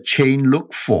in the chain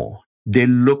look for. They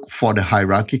look for the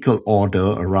hierarchical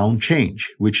order around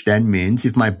change, which then means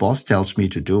if my boss tells me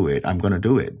to do it, I'm going to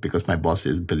do it because my boss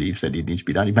believes that it needs to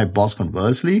be done. If my boss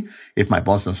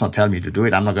does not tell me to do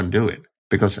it, I'm not going to do it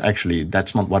because actually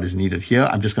that's not what is needed here.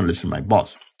 I'm just going to listen to my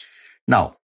boss.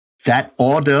 Now, that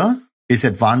order is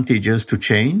advantageous to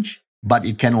change, but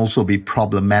it can also be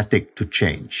problematic to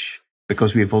change.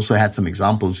 Because we've also had some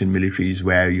examples in militaries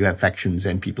where you have factions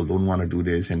and people don't want to do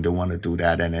this and don't want to do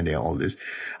that, and then they're all this.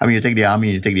 I mean, you take the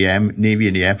Army, you take the Navy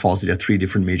and the Air Force, there are three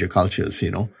different major cultures,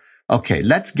 Okay,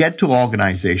 let's get to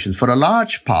organizations. For the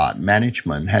large part,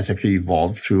 management has actually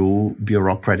evolved through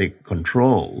bureaucratic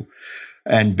control.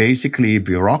 And basically,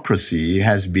 bureaucracy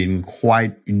has been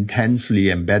quite intensely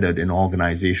embedded in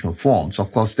organizational forms.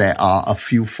 Of course, there are a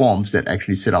few forms that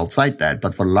actually sit outside that,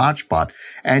 but for large part,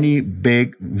 any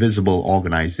big visible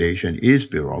organization is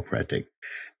bureaucratic.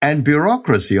 And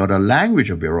bureaucracy, or the language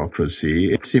of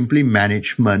bureaucracy, is simply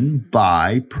management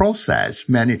by process,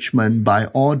 management by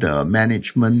order,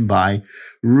 management by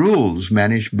rules,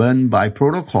 management by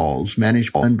protocols,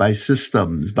 management by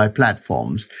systems, by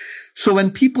platforms. So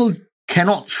when people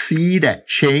cannot see that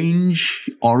change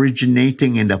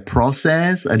originating in the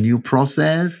process, a new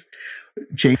process,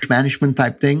 change management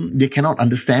type thing, they cannot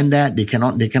understand that. They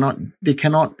cannot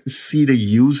see the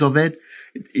use of it.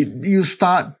 You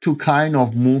start to kind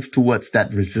of move towards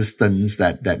that resistance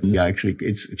that actually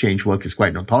change work is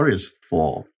quite notorious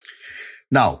for.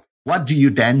 Now, what do you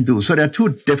then do? So there are two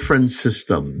different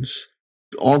systems.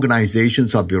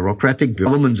 Organizations are bureaucratic.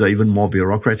 Governments are even more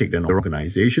bureaucratic than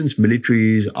organizations.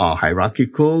 Militaries are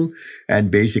hierarchical, and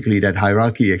basically that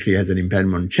hierarchy actually has an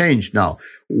impediment on change. Now,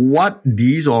 what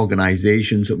these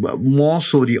organizations, more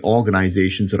so the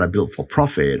organizations that are built for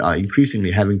profit, are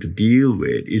increasingly having to deal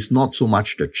with is not so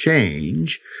much the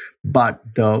change,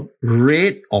 but the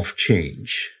rate of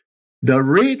change. The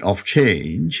rate of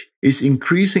change is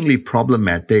increasingly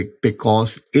problematic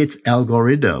because its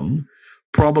algorithm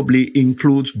probably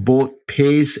includes both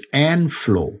pace and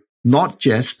flow, not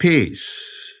just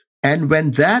pace. And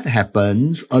when that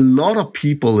happens, a lot of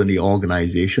people in the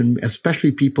organization,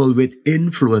 especially people with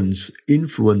influence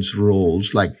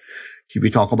roles, like we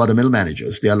talk about the middle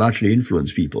managers, they are largely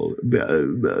influence people,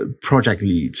 project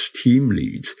leads, team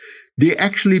leads. They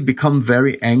actually become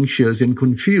very anxious and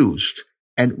confused.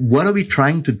 And what are we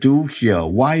trying to do here?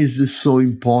 Why is this so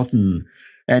important?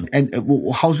 And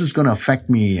how's this going to affect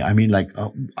me? I mean,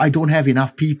 I don't have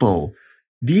enough people.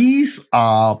 These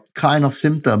are kind of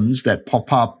symptoms that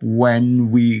pop up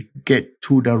when we get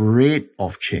to the rate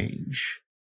of change.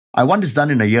 I want this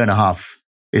done in a year and a half.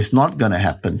 It's not going to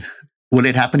happen. Will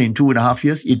it happen in 2.5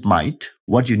 years? It might.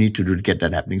 What you need to do to get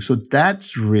that happening. So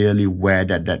that's really where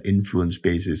that influence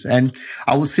base is. And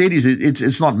I will say this,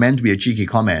 it's not meant to be a cheeky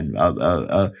comment.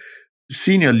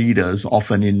 Senior leaders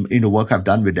often in the work I've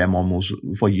done with them almost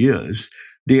for years,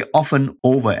 they often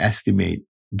overestimate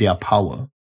their power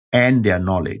and their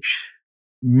knowledge.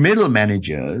 Middle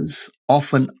managers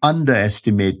often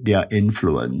underestimate their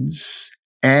influence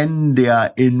and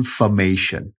their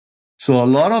information. So a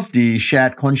lot of the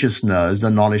shared consciousness,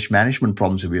 the knowledge management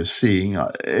problems that we are seeing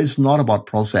is not about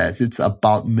process. It's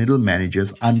about middle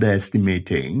managers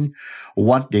underestimating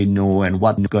what they know and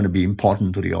what's going to be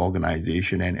important to the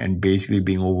organization and basically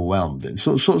being overwhelmed. And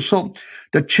so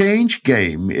the change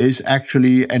game is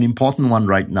actually an important one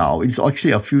right now. It's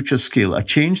actually a future skill.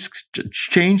 Change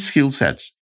skill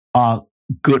sets are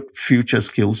good future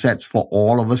skill sets for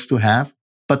all of us to have,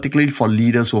 particularly for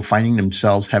leaders who are finding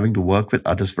themselves having to work with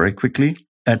others very quickly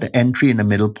at the entry and the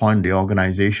middle point of the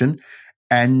organization.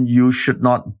 And you should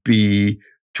not be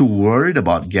too worried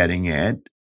about getting it.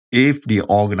 If the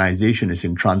organization is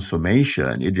in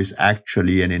transformation, it is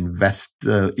actually an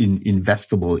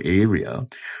investable area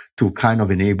to kind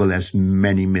of enable as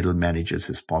many middle managers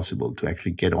as possible to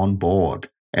actually get on board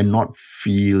and not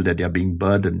feel that they're being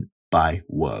burdened by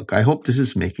work. I hope this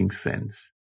is making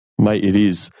sense. Mate, it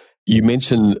is. You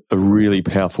mentioned a really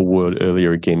powerful word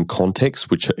earlier again,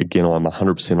 context, which again, I'm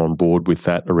 100% on board with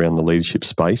that around the leadership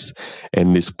space.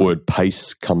 And this word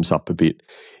pace comes up a bit.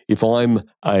 If I'm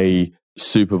a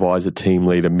supervisor, team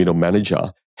leader, middle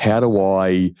manager, how do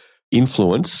I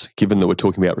influence, given that we're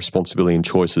talking about responsibility and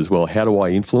choice as well, how do I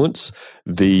influence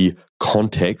the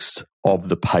context of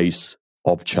the pace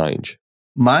of change?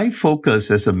 My focus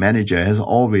as a manager has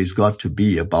always got to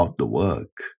be about the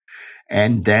work.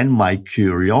 And then my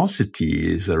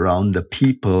curiosity is around the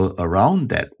people around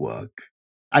that work.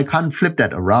 I can't flip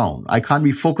that around. I can't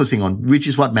be focusing on, which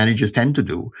is what managers tend to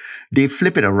do. They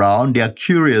flip it around. They are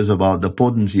curious about the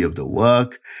potency of the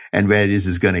work and where this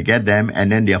is going to get them.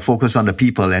 And then they are focused on the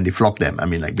people and they flog them. I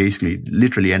mean, basically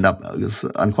literally end up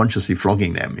unconsciously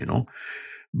flogging them,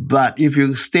 But if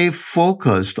you stay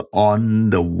focused on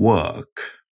the work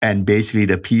and basically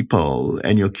the people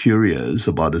and you're curious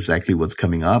about exactly what's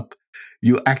coming up,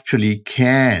 you actually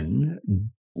can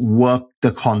work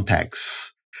the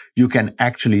context. You can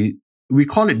actually, we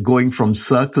call it going from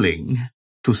circling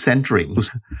to centering.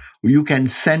 You can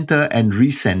center and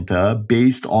recenter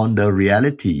based on the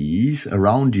realities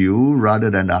around you rather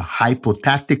than a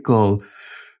hypothetical,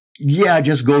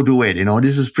 just go do it.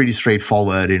 This is pretty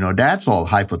straightforward. That's all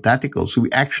hypothetical. So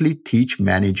we actually teach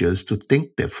managers to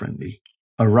think differently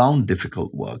around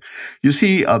difficult work. You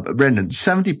see, Brendan,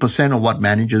 70% of what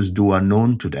managers do are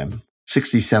known to them.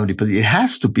 60, 70%. It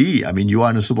has to be. You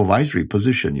are in a supervisory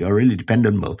position. You're really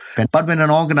dependable. But when an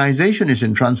organization is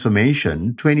in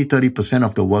transformation, 20, 30%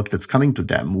 of the work that's coming to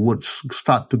them would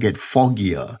start to get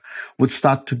foggier, would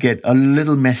start to get a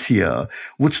little messier,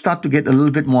 would start to get a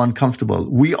little bit more uncomfortable.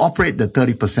 We operate the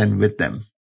 30% with them.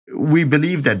 We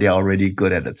believe that they're already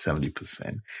good at that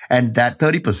 70%. And that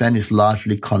 30% is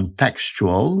largely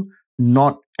contextual,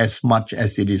 not as much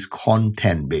as it is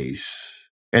content-based.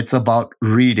 It's about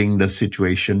reading the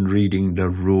situation, reading the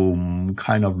room,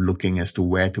 kind of looking as to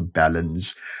where to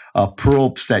balance,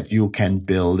 probes that you can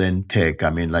build and take.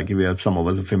 Like if we have some of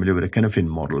us are familiar with the Kinefin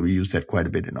model, we use that quite a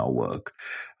bit in our work.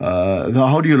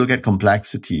 How do you look at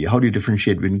complexity? How do you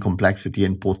differentiate between complexity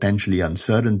and potentially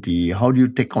uncertainty? How do you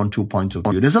take on 2 points of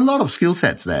view? There's a lot of skill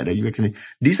sets there that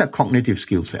these are cognitive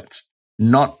skill sets,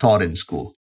 not taught in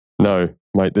school. No,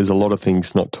 mate, there's a lot of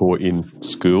things not taught in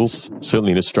schools,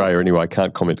 certainly in Australia anyway. I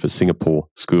can't comment for Singapore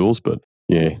schools, but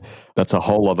yeah, that's a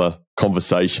whole other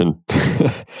conversation.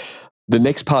 The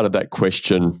next part of that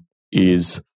question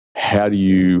is, how do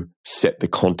you set the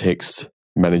context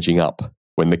managing up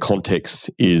when the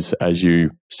context is, as you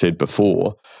said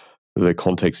before, the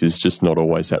context is just not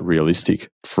always that realistic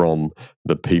from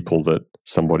the people that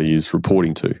somebody is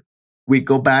reporting to? We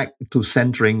go back to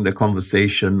centering the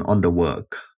conversation on the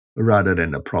work rather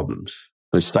than the problems.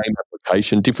 So same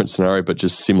application, different scenario, but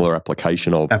just similar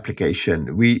application of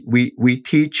application. We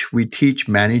teach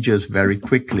managers very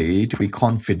quickly to be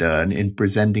confident in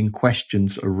presenting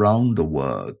questions around the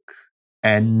work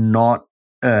and not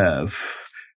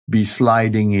be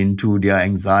sliding into their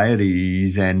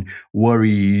anxieties and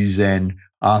worries and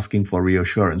asking for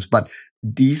reassurance. But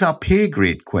these are pay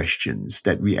grade questions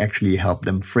that we actually help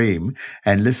them frame.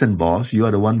 And listen, boss, you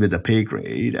are the one with the pay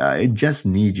grade. I just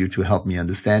need you to help me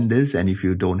understand this. And if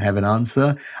you don't have an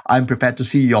answer, I'm prepared to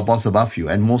see your boss above you.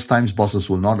 And most times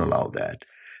bosses will not allow that.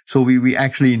 So we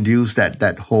actually induce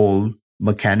that whole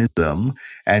mechanism,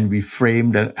 and we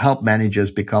help managers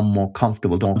become more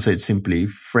comfortable. Don't say it simply,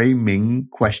 framing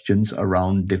questions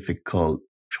around difficult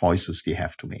choices they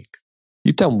have to make.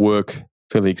 You've done work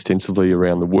fairly extensively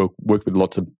around the work with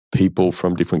lots of people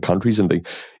from different countries and things.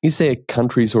 Is there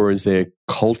countries or is there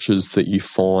cultures that you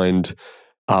find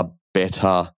are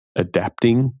better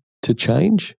adapting to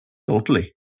change?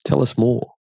 Totally. Tell us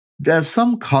more. There's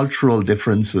some cultural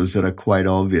differences that are quite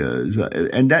obvious.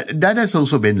 And that has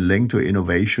also been linked to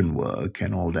innovation work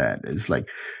and all that. It's like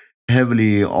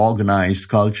heavily organized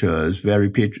cultures, very,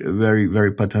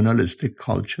 very paternalistic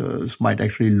cultures might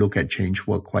actually look at change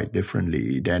work quite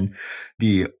differently than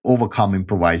the overcome,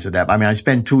 improvise, adapt. I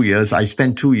spent 2 years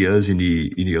in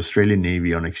the Australian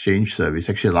Navy on exchange service,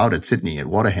 actually allowed at Sydney at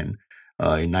Waterhen.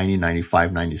 In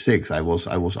 1995, 96,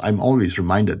 I'm always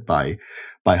reminded by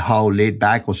how laid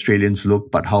back Australians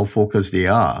look, but how focused they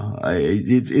are.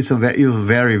 It's a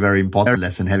very, very important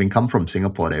lesson. Having come from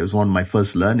Singapore, that was one of my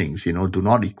first learnings, do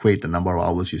not equate the number of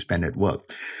hours you spend at work.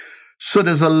 So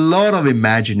there's a lot of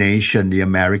imagination. The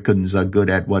Americans are good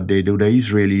at what they do. The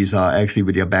Israelis are actually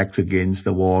with their backs against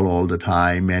the wall all the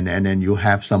time. And then you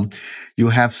have some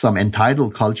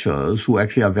entitled cultures who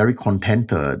actually are very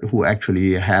contented, who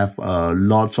actually have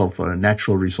lots of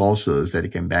natural resources that they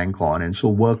can bank on. And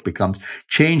so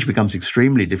change becomes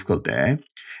extremely difficult there.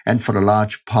 And for the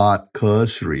large part,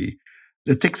 cursory.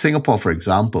 Take Singapore, for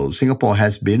example. Singapore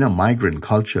has been a migrant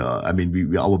culture.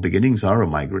 Our beginnings are a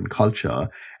migrant culture.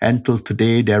 And till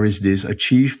today, there is this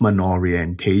achievement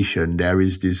orientation. There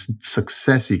is this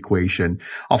success equation.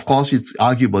 Of course, it's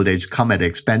arguable that it's come at the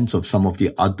expense of some of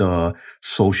the other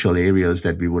social areas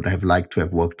that we would have liked to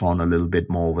have worked on a little bit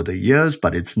more over the years.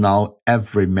 But it's now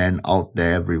every man out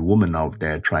there, every woman out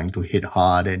there trying to hit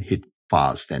hard and hit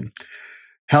fast. And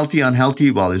healthy, unhealthy,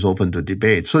 is open to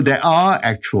debate. So there are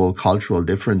actual cultural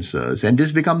differences, and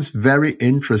this becomes very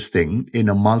interesting in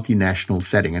a multinational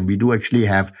setting. And we do actually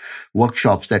have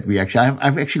workshops that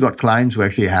I've actually got clients who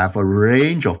actually have a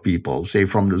range of people, say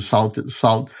from the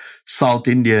South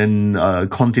Indian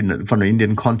continent, from the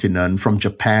Indian continent, from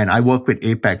Japan. I work with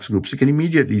Apex groups. You can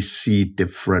immediately see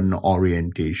different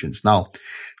orientations. Now,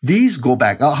 these go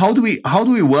back. How do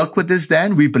we work with this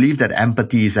then? We believe that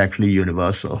empathy is actually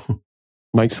universal.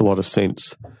 Makes a lot of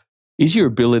sense. Is your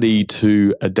ability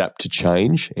to adapt to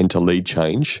change and to lead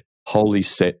change wholly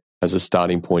set as a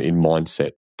starting point in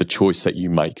mindset, the choice that you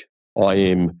make I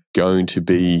am going to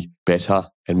be better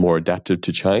and more adaptive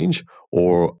to change,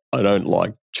 or I don't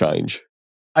like change?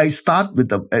 I start with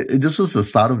this was the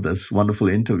start of this wonderful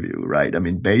interview, right? I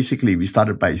mean, basically we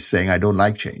started by saying, I don't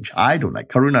like change.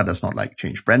 Karuna does not like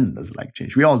change. Brendan doesn't like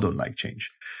change. We all don't like change.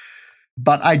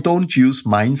 But I don't use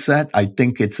mindset. I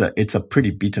think it's a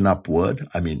pretty beaten up word.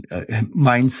 I mean,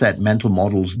 mindset, mental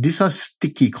models, these are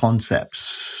sticky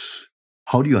concepts.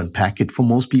 How do you unpack it? For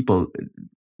most people,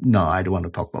 no, I don't want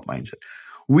to talk about mindset.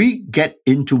 We get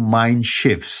into mind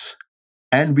shifts.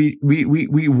 And we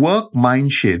work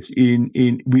mind shifts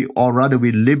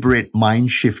we liberate mind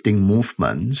shifting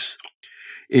movements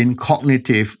in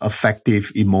cognitive,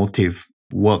 affective, emotive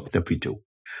work that we do.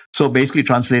 So basically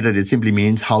translated, it simply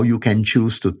means how you can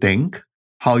choose to think,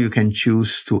 how you can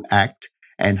choose to act,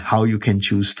 and how you can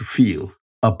choose to feel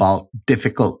about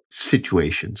difficult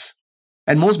situations.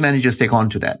 And most managers take on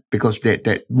to that because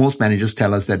most managers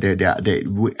tell us that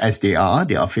they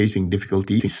are facing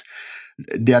difficulties.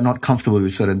 They are not comfortable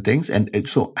with certain things. And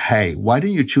so, hey, why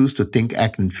don't you choose to think,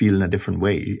 act, and feel in a different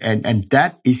way? And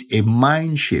that is a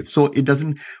mind shift. So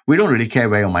we don't really care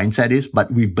where your mindset is,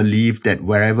 but we believe that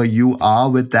wherever you are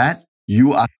with that,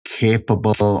 you are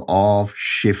capable of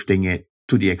shifting it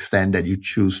to the extent that you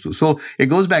choose to. So it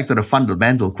goes back to the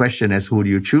fundamental question as who do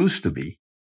you choose to be?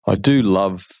 I do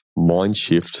love mind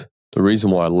shift. The reason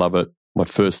why I love it, my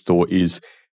first thought is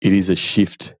it is a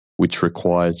shift which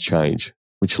requires change,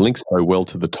 which links so well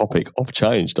to the topic of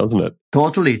change, doesn't it?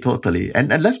 Totally. And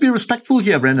let's be respectful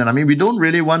here, Brendan. I mean, we don't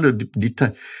really want to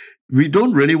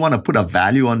put a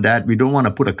value on that. We don't want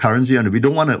to put a currency on it. We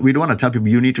don't want to tell people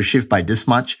you need to shift by this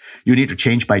much. You need to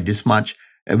change by this much.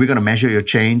 And we're going to measure your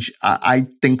change. I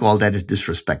think all that is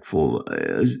disrespectful.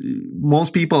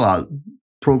 Most people are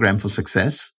programmed for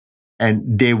success and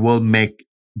they will make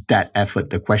that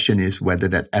effort. The question is whether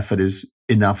that effort is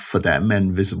enough for them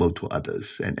and visible to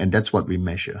others. And that's what we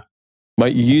measure.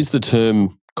 Mate, you use the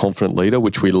term confident leader,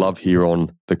 which we love here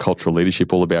on the Cultural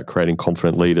Leadership, all about creating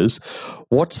confident leaders.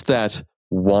 What's that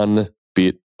one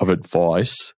bit of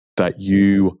advice that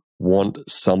you want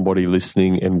somebody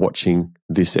listening and watching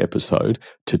this episode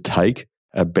to take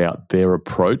about their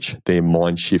approach, their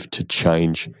mind shift to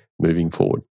change moving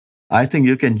forward? I think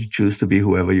you can choose to be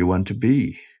whoever you want to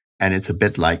be. And it's a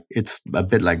bit like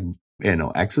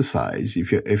exercise.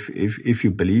 If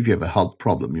you believe you have a health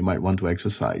problem, you might want to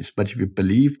exercise. But if you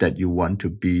believe that you want to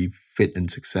be fit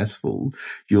and successful,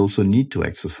 you also need to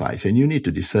exercise, and you need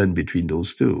to discern between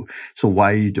those two. So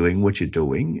why are you doing what you're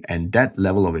doing? And that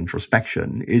level of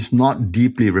introspection is not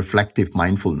deeply reflective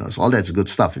mindfulness. All that's good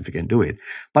stuff if you can do it,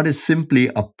 but it's simply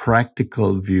a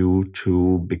practical view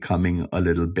to becoming a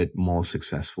little bit more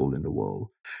successful in the world.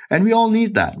 And we all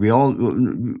need that. We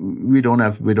don't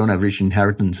have rich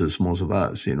inheritances, most of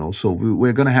us, so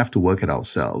we're going to have to work it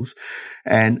ourselves.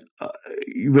 And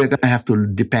we're going to have to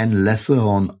depend lesser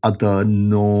on other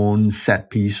known set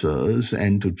pieces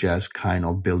and to just kind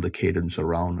of build a cadence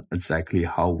around exactly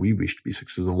how we wish to be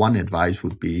successful. One advice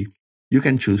would be, you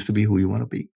can choose to be who you want to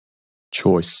be.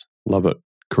 Choice. Love it.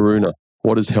 Karuna,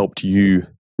 what has helped you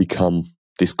become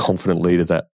this confident leader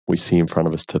that we see in front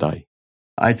of us today?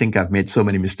 I think I've made so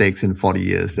many mistakes in 40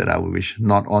 years that I would wish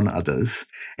not on others.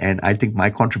 And I think my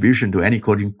contribution to any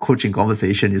coaching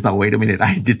conversation is now, wait a minute,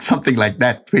 I did something like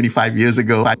that 25 years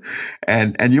ago.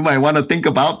 And you might want to think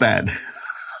about that.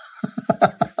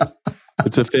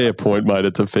 It's a fair point, mate.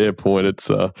 It's a fair point. It's,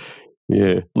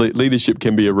 leadership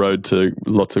can be a road to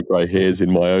lots of grey hairs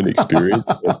in my own experience.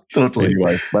 Totally.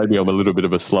 Anyway, maybe I'm a little bit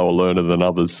of a slower learner than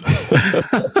others.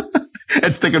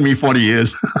 It's taken me 40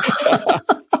 years.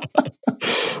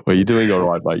 Well, you're doing all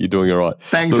right, mate. You're doing all right.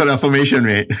 Thanks for the affirmation,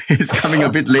 mate. It's coming a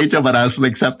bit later, but I'll still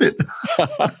accept it.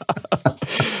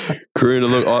 Karuna,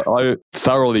 look, I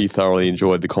thoroughly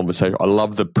enjoyed the conversation. I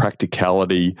love the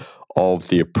practicality of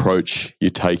the approach you're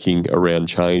taking around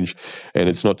change. And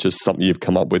it's not just something you've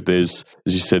come up with. There's,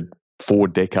 as you said, 4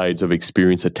 decades of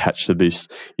experience attached to this.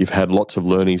 You've had lots of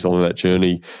learnings along that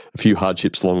journey, a few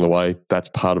hardships along the way. That's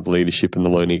part of leadership and the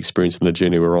learning experience and the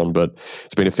journey we're on. But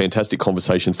it's been a fantastic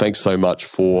conversation. Thanks so much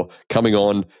for coming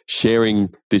on, sharing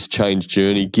this change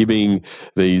journey, giving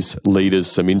these leaders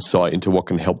some insight into what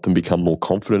can help them become more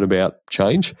confident about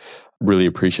change. Really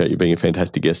appreciate you being a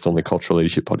fantastic guest on the Cultural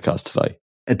Leadership Podcast today.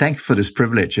 And thank you for this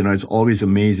privilege. It's always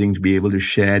amazing to be able to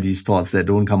share these thoughts that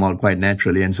don't come out quite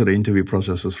naturally. And so the interview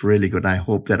process was really good. And I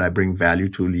hope that I bring value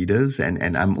to leaders.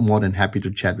 And I'm more than happy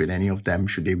to chat with any of them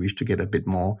should they wish to get a bit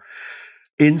more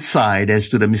insight as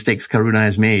to the mistakes Karuna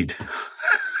has made.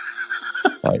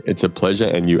 It's a pleasure,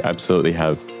 and you absolutely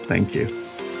have. Thank you.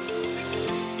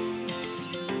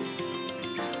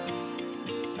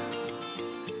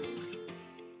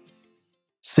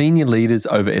 Senior leaders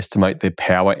overestimate their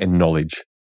power and knowledge.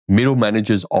 Middle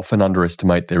managers often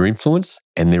underestimate their influence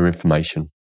and their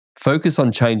information. Focus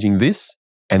on changing this,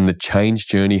 and the change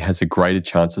journey has a greater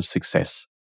chance of success.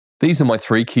 These are my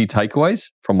 3 key takeaways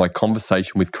from my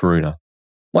conversation with Karuna.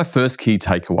 My first key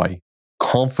takeaway: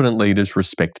 confident leaders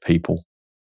respect people.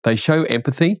 They show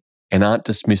empathy and aren't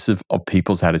dismissive of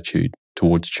people's attitude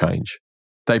towards change.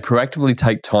 They proactively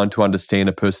take time to understand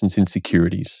a person's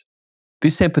insecurities.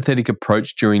 This empathetic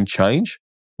approach during change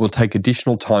will take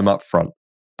additional time up front,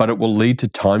 but it will lead to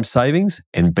time savings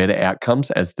and better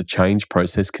outcomes as the change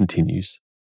process continues.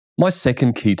 My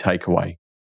second key takeaway: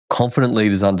 confident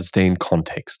leaders understand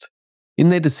context. In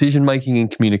their decision-making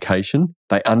and communication,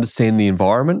 they understand the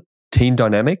environment, team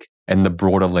dynamic, and the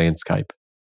broader landscape.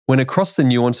 When across the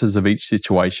nuances of each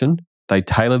situation, they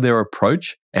tailor their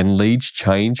approach and lead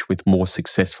change with more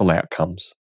successful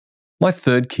outcomes. My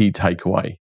third key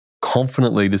takeaway: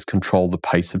 confident leaders control the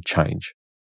pace of change.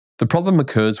 The problem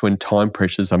occurs when time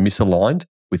pressures are misaligned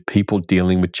with people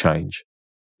dealing with change.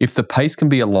 If the pace can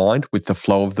be aligned with the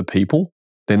flow of the people,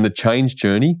 then the change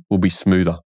journey will be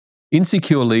smoother.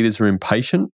 Insecure leaders are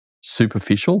impatient,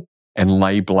 superficial, and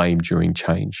lay blame during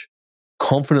change.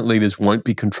 Confident leaders won't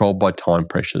be controlled by time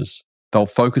pressures. They'll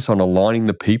focus on aligning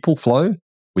the people flow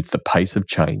with the pace of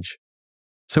change.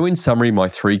 So in summary, my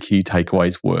 3 key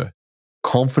takeaways were: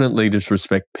 confident leaders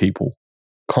respect people,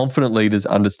 confident leaders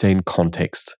understand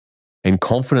context, and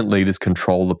confident leaders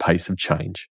control the pace of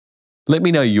change. Let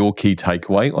me know your key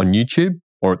takeaway on YouTube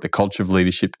or at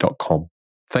thecultureofleadership.com.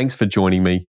 Thanks for joining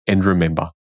me, and remember,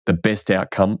 the best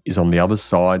outcome is on the other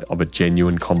side of a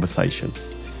genuine conversation.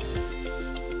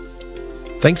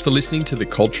 Thanks for listening to The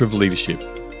Culture of Leadership.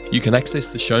 You can access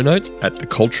the show notes at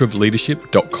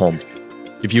thecultureofleadership.com.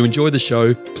 If you enjoy the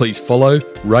show, please follow,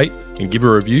 rate, and give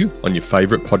a review on your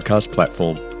favourite podcast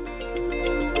platform.